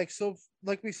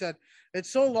like we said,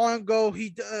 it's so long ago.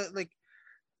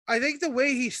 I think the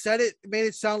way he said it made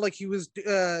it sound like he was.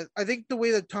 I think the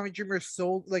way that Tommy Dreamer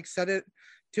said it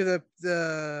to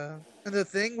the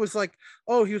thing was like,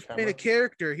 oh, he was playing a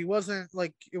character. He wasn't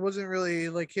like, it wasn't really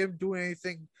like him doing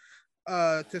anything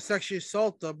to sexually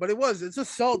assault them, but it's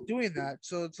assault doing that.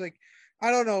 So it's like,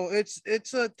 I don't know. It's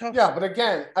a tough. Yeah, but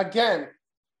again,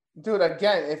 dude,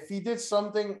 if he did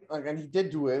something like, and he did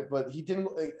do it, but he didn't.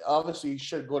 Obviously, he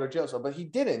should go to jail. So, but he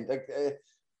didn't. Like,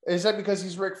 is that because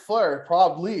he's Ric Flair?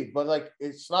 Probably, but like,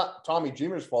 it's not Tommy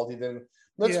Dreamer's fault. He didn't.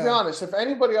 Let's be honest. If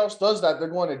anybody else does that, they're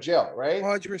going to jail, right?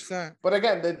 100%. But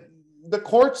again, the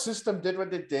court system did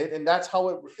what it did, and that's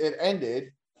how it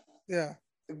ended. Yeah.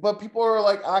 But people are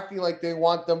like acting like they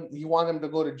want them. You want them to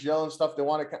go to jail and stuff. They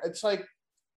want to. It's like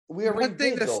we already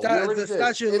did. The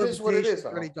statute of limitations is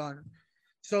already done.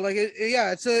 So like,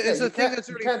 it's a thing that's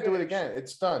already. You can't do it again.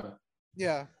 It's done.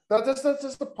 Yeah. That's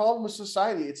the problem with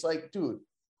society. It's like, dude,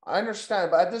 I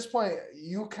understand, but at this point,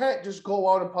 you can't just go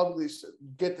out and publicly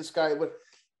get this guy. But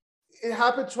it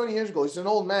happened 20 years ago. He's an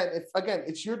old man.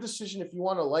 It's your decision if you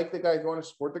want to like the guy, if you want to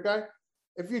support the guy.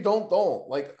 If you don't.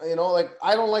 Like, like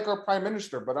I don't like our prime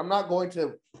minister, but I'm not going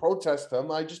to protest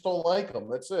him. I just don't like him.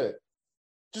 That's it.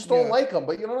 Just don't like him.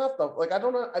 But you don't have to. Like, I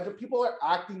don't know. People are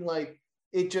acting like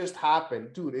it just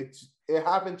happened, dude. It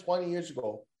happened 20 years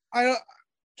ago. I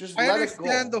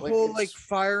understand the whole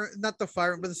not the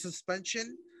firing, but the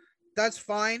suspension. That's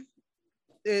fine.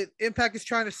 Impact is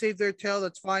trying to save their tail.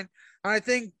 That's fine. And I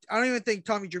don't even think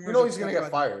Tommy Dreamer. He's gonna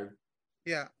get fired.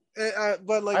 Yeah,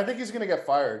 but like, I think he's gonna get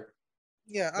fired.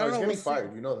 Yeah, I don't know. He's getting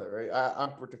fired. You know that, right?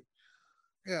 I'm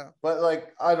Yeah, but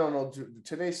like, I don't know.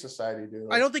 Today's society, dude.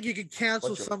 Like, I don't think you can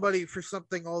cancel somebody for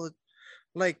something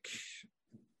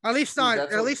at least not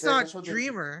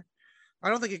Dreamer. I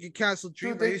don't think you can cancel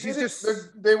Dreamer. They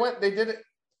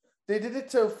did it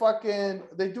to fucking.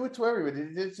 They do it to everybody.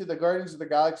 They did it to the Guardians of the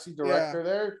Galaxy director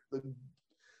there.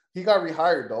 He got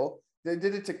rehired though. They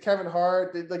did it to Kevin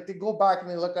Hart. They go back and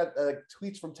they look at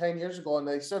tweets from 10 years ago and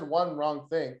they said one wrong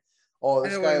thing. Oh,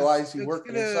 this guy, why is he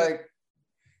working? It's like,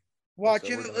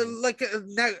 watching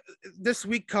this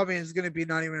week coming is going to be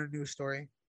not even a news story.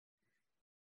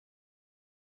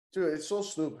 Dude, it's so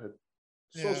stupid.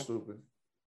 So Yeah. stupid.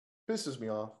 Pisses me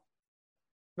off.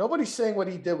 Nobody's saying what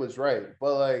he did was right,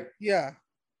 but like, Yeah.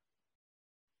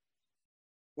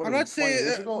 what I'm are we, not 20 saying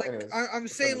years ago? like Anyways, I'm let's end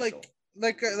saying the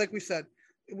show. like we said,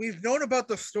 we've known about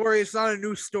the story. It's not a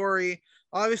new story.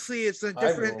 Obviously, I've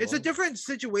known it's a them. different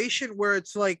situation where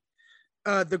it's like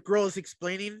the girl is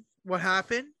explaining what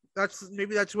happened. That's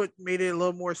what made it a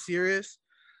little more serious.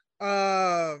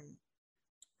 Um,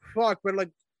 fuck, but like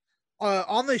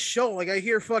on this show, like I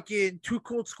hear fucking Too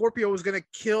Cold Scorpio was gonna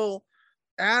kill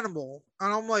Animal,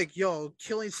 and I'm like, yo,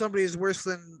 killing somebody is worse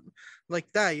than like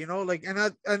that, you know? Like,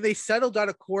 and they settled out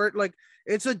of court. Like,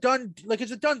 it's a done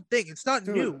thing. It's not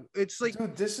Dude, new. It's like,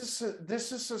 dude, this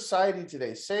is society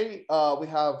today. Say we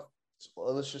have,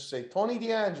 well, let's just say Tony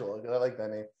D'Angelo. I like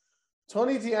that name.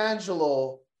 Tony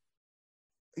D'Angelo,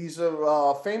 he's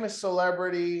a famous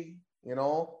celebrity, you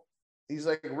know. He's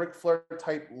like a Ric Flair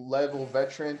type level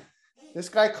veteran. This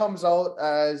guy comes out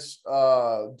as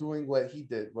doing what he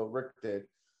did, what Rick did.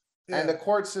 And the yeah,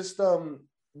 court system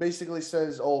basically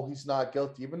says, oh, he's not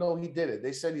guilty, even though he did it.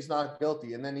 They said he's not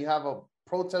guilty. And then you have a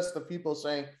protest of people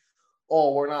saying,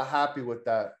 oh, we're not happy with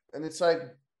that. And it's like,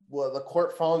 well, the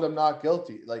court found him not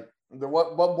guilty. Like,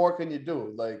 what more can you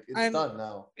do? Like, it's and done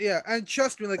now. yeah, and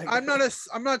trust me, like Like,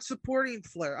 I'm not supporting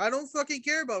Flair. I don't fucking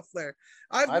care about Flair.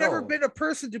 I've I never don't. been a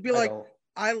person to be I like, don't.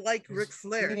 I like Ric He's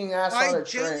Flair. eating ass I on a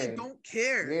genuinely train. don't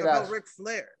care He ate about ass. Ric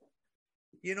Flair.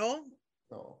 You know?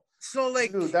 No. So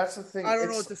like, Dude, that's the thing. I don't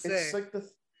know what to It's say. like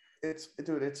it's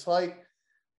dude, it's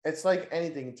like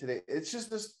anything today. It's just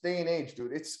this day and age,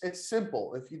 dude. It's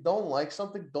simple. If you don't like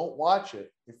something, don't watch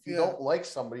it. If you Yeah, don't like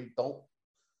somebody, don't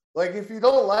like if you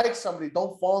don't like somebody,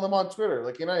 don't follow them on Twitter.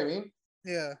 Like, you know what I mean?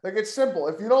 yeah, Like, it's simple.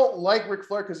 If you don't like Ric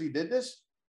Flair because he did this,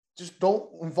 just don't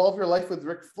involve your life with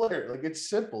Ric Flair. Like, it's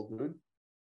simple, dude.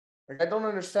 Like, I don't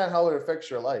understand how it affects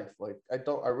your life. Like,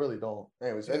 I really don't.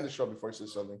 Anyways, end yeah. the show before I say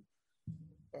something.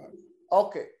 Uh,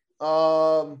 Okay.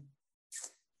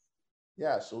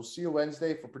 Yeah, so we'll see you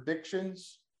Wednesday for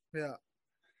predictions. yeah.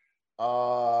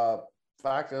 Uh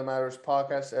Fact of the Matters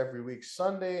podcast every week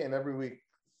Sunday and every week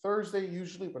Thursday,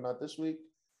 usually, but not this week.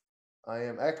 I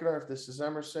am Ekner. If this is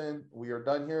Emerson, we are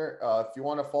done here. If you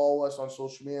want to follow us on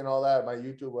social media and all that, my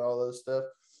YouTube, all that stuff,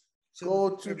 It's in the go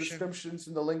to description descriptions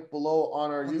in the link below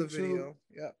on our on the YouTube video.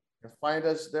 Yeah. and find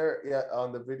us there. Yeah,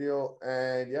 on the video.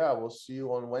 And yeah, we'll see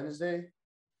you on Wednesday.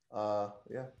 Yeah,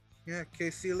 Yeah.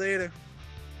 Okay. See you later.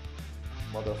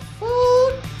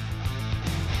 motherfucker.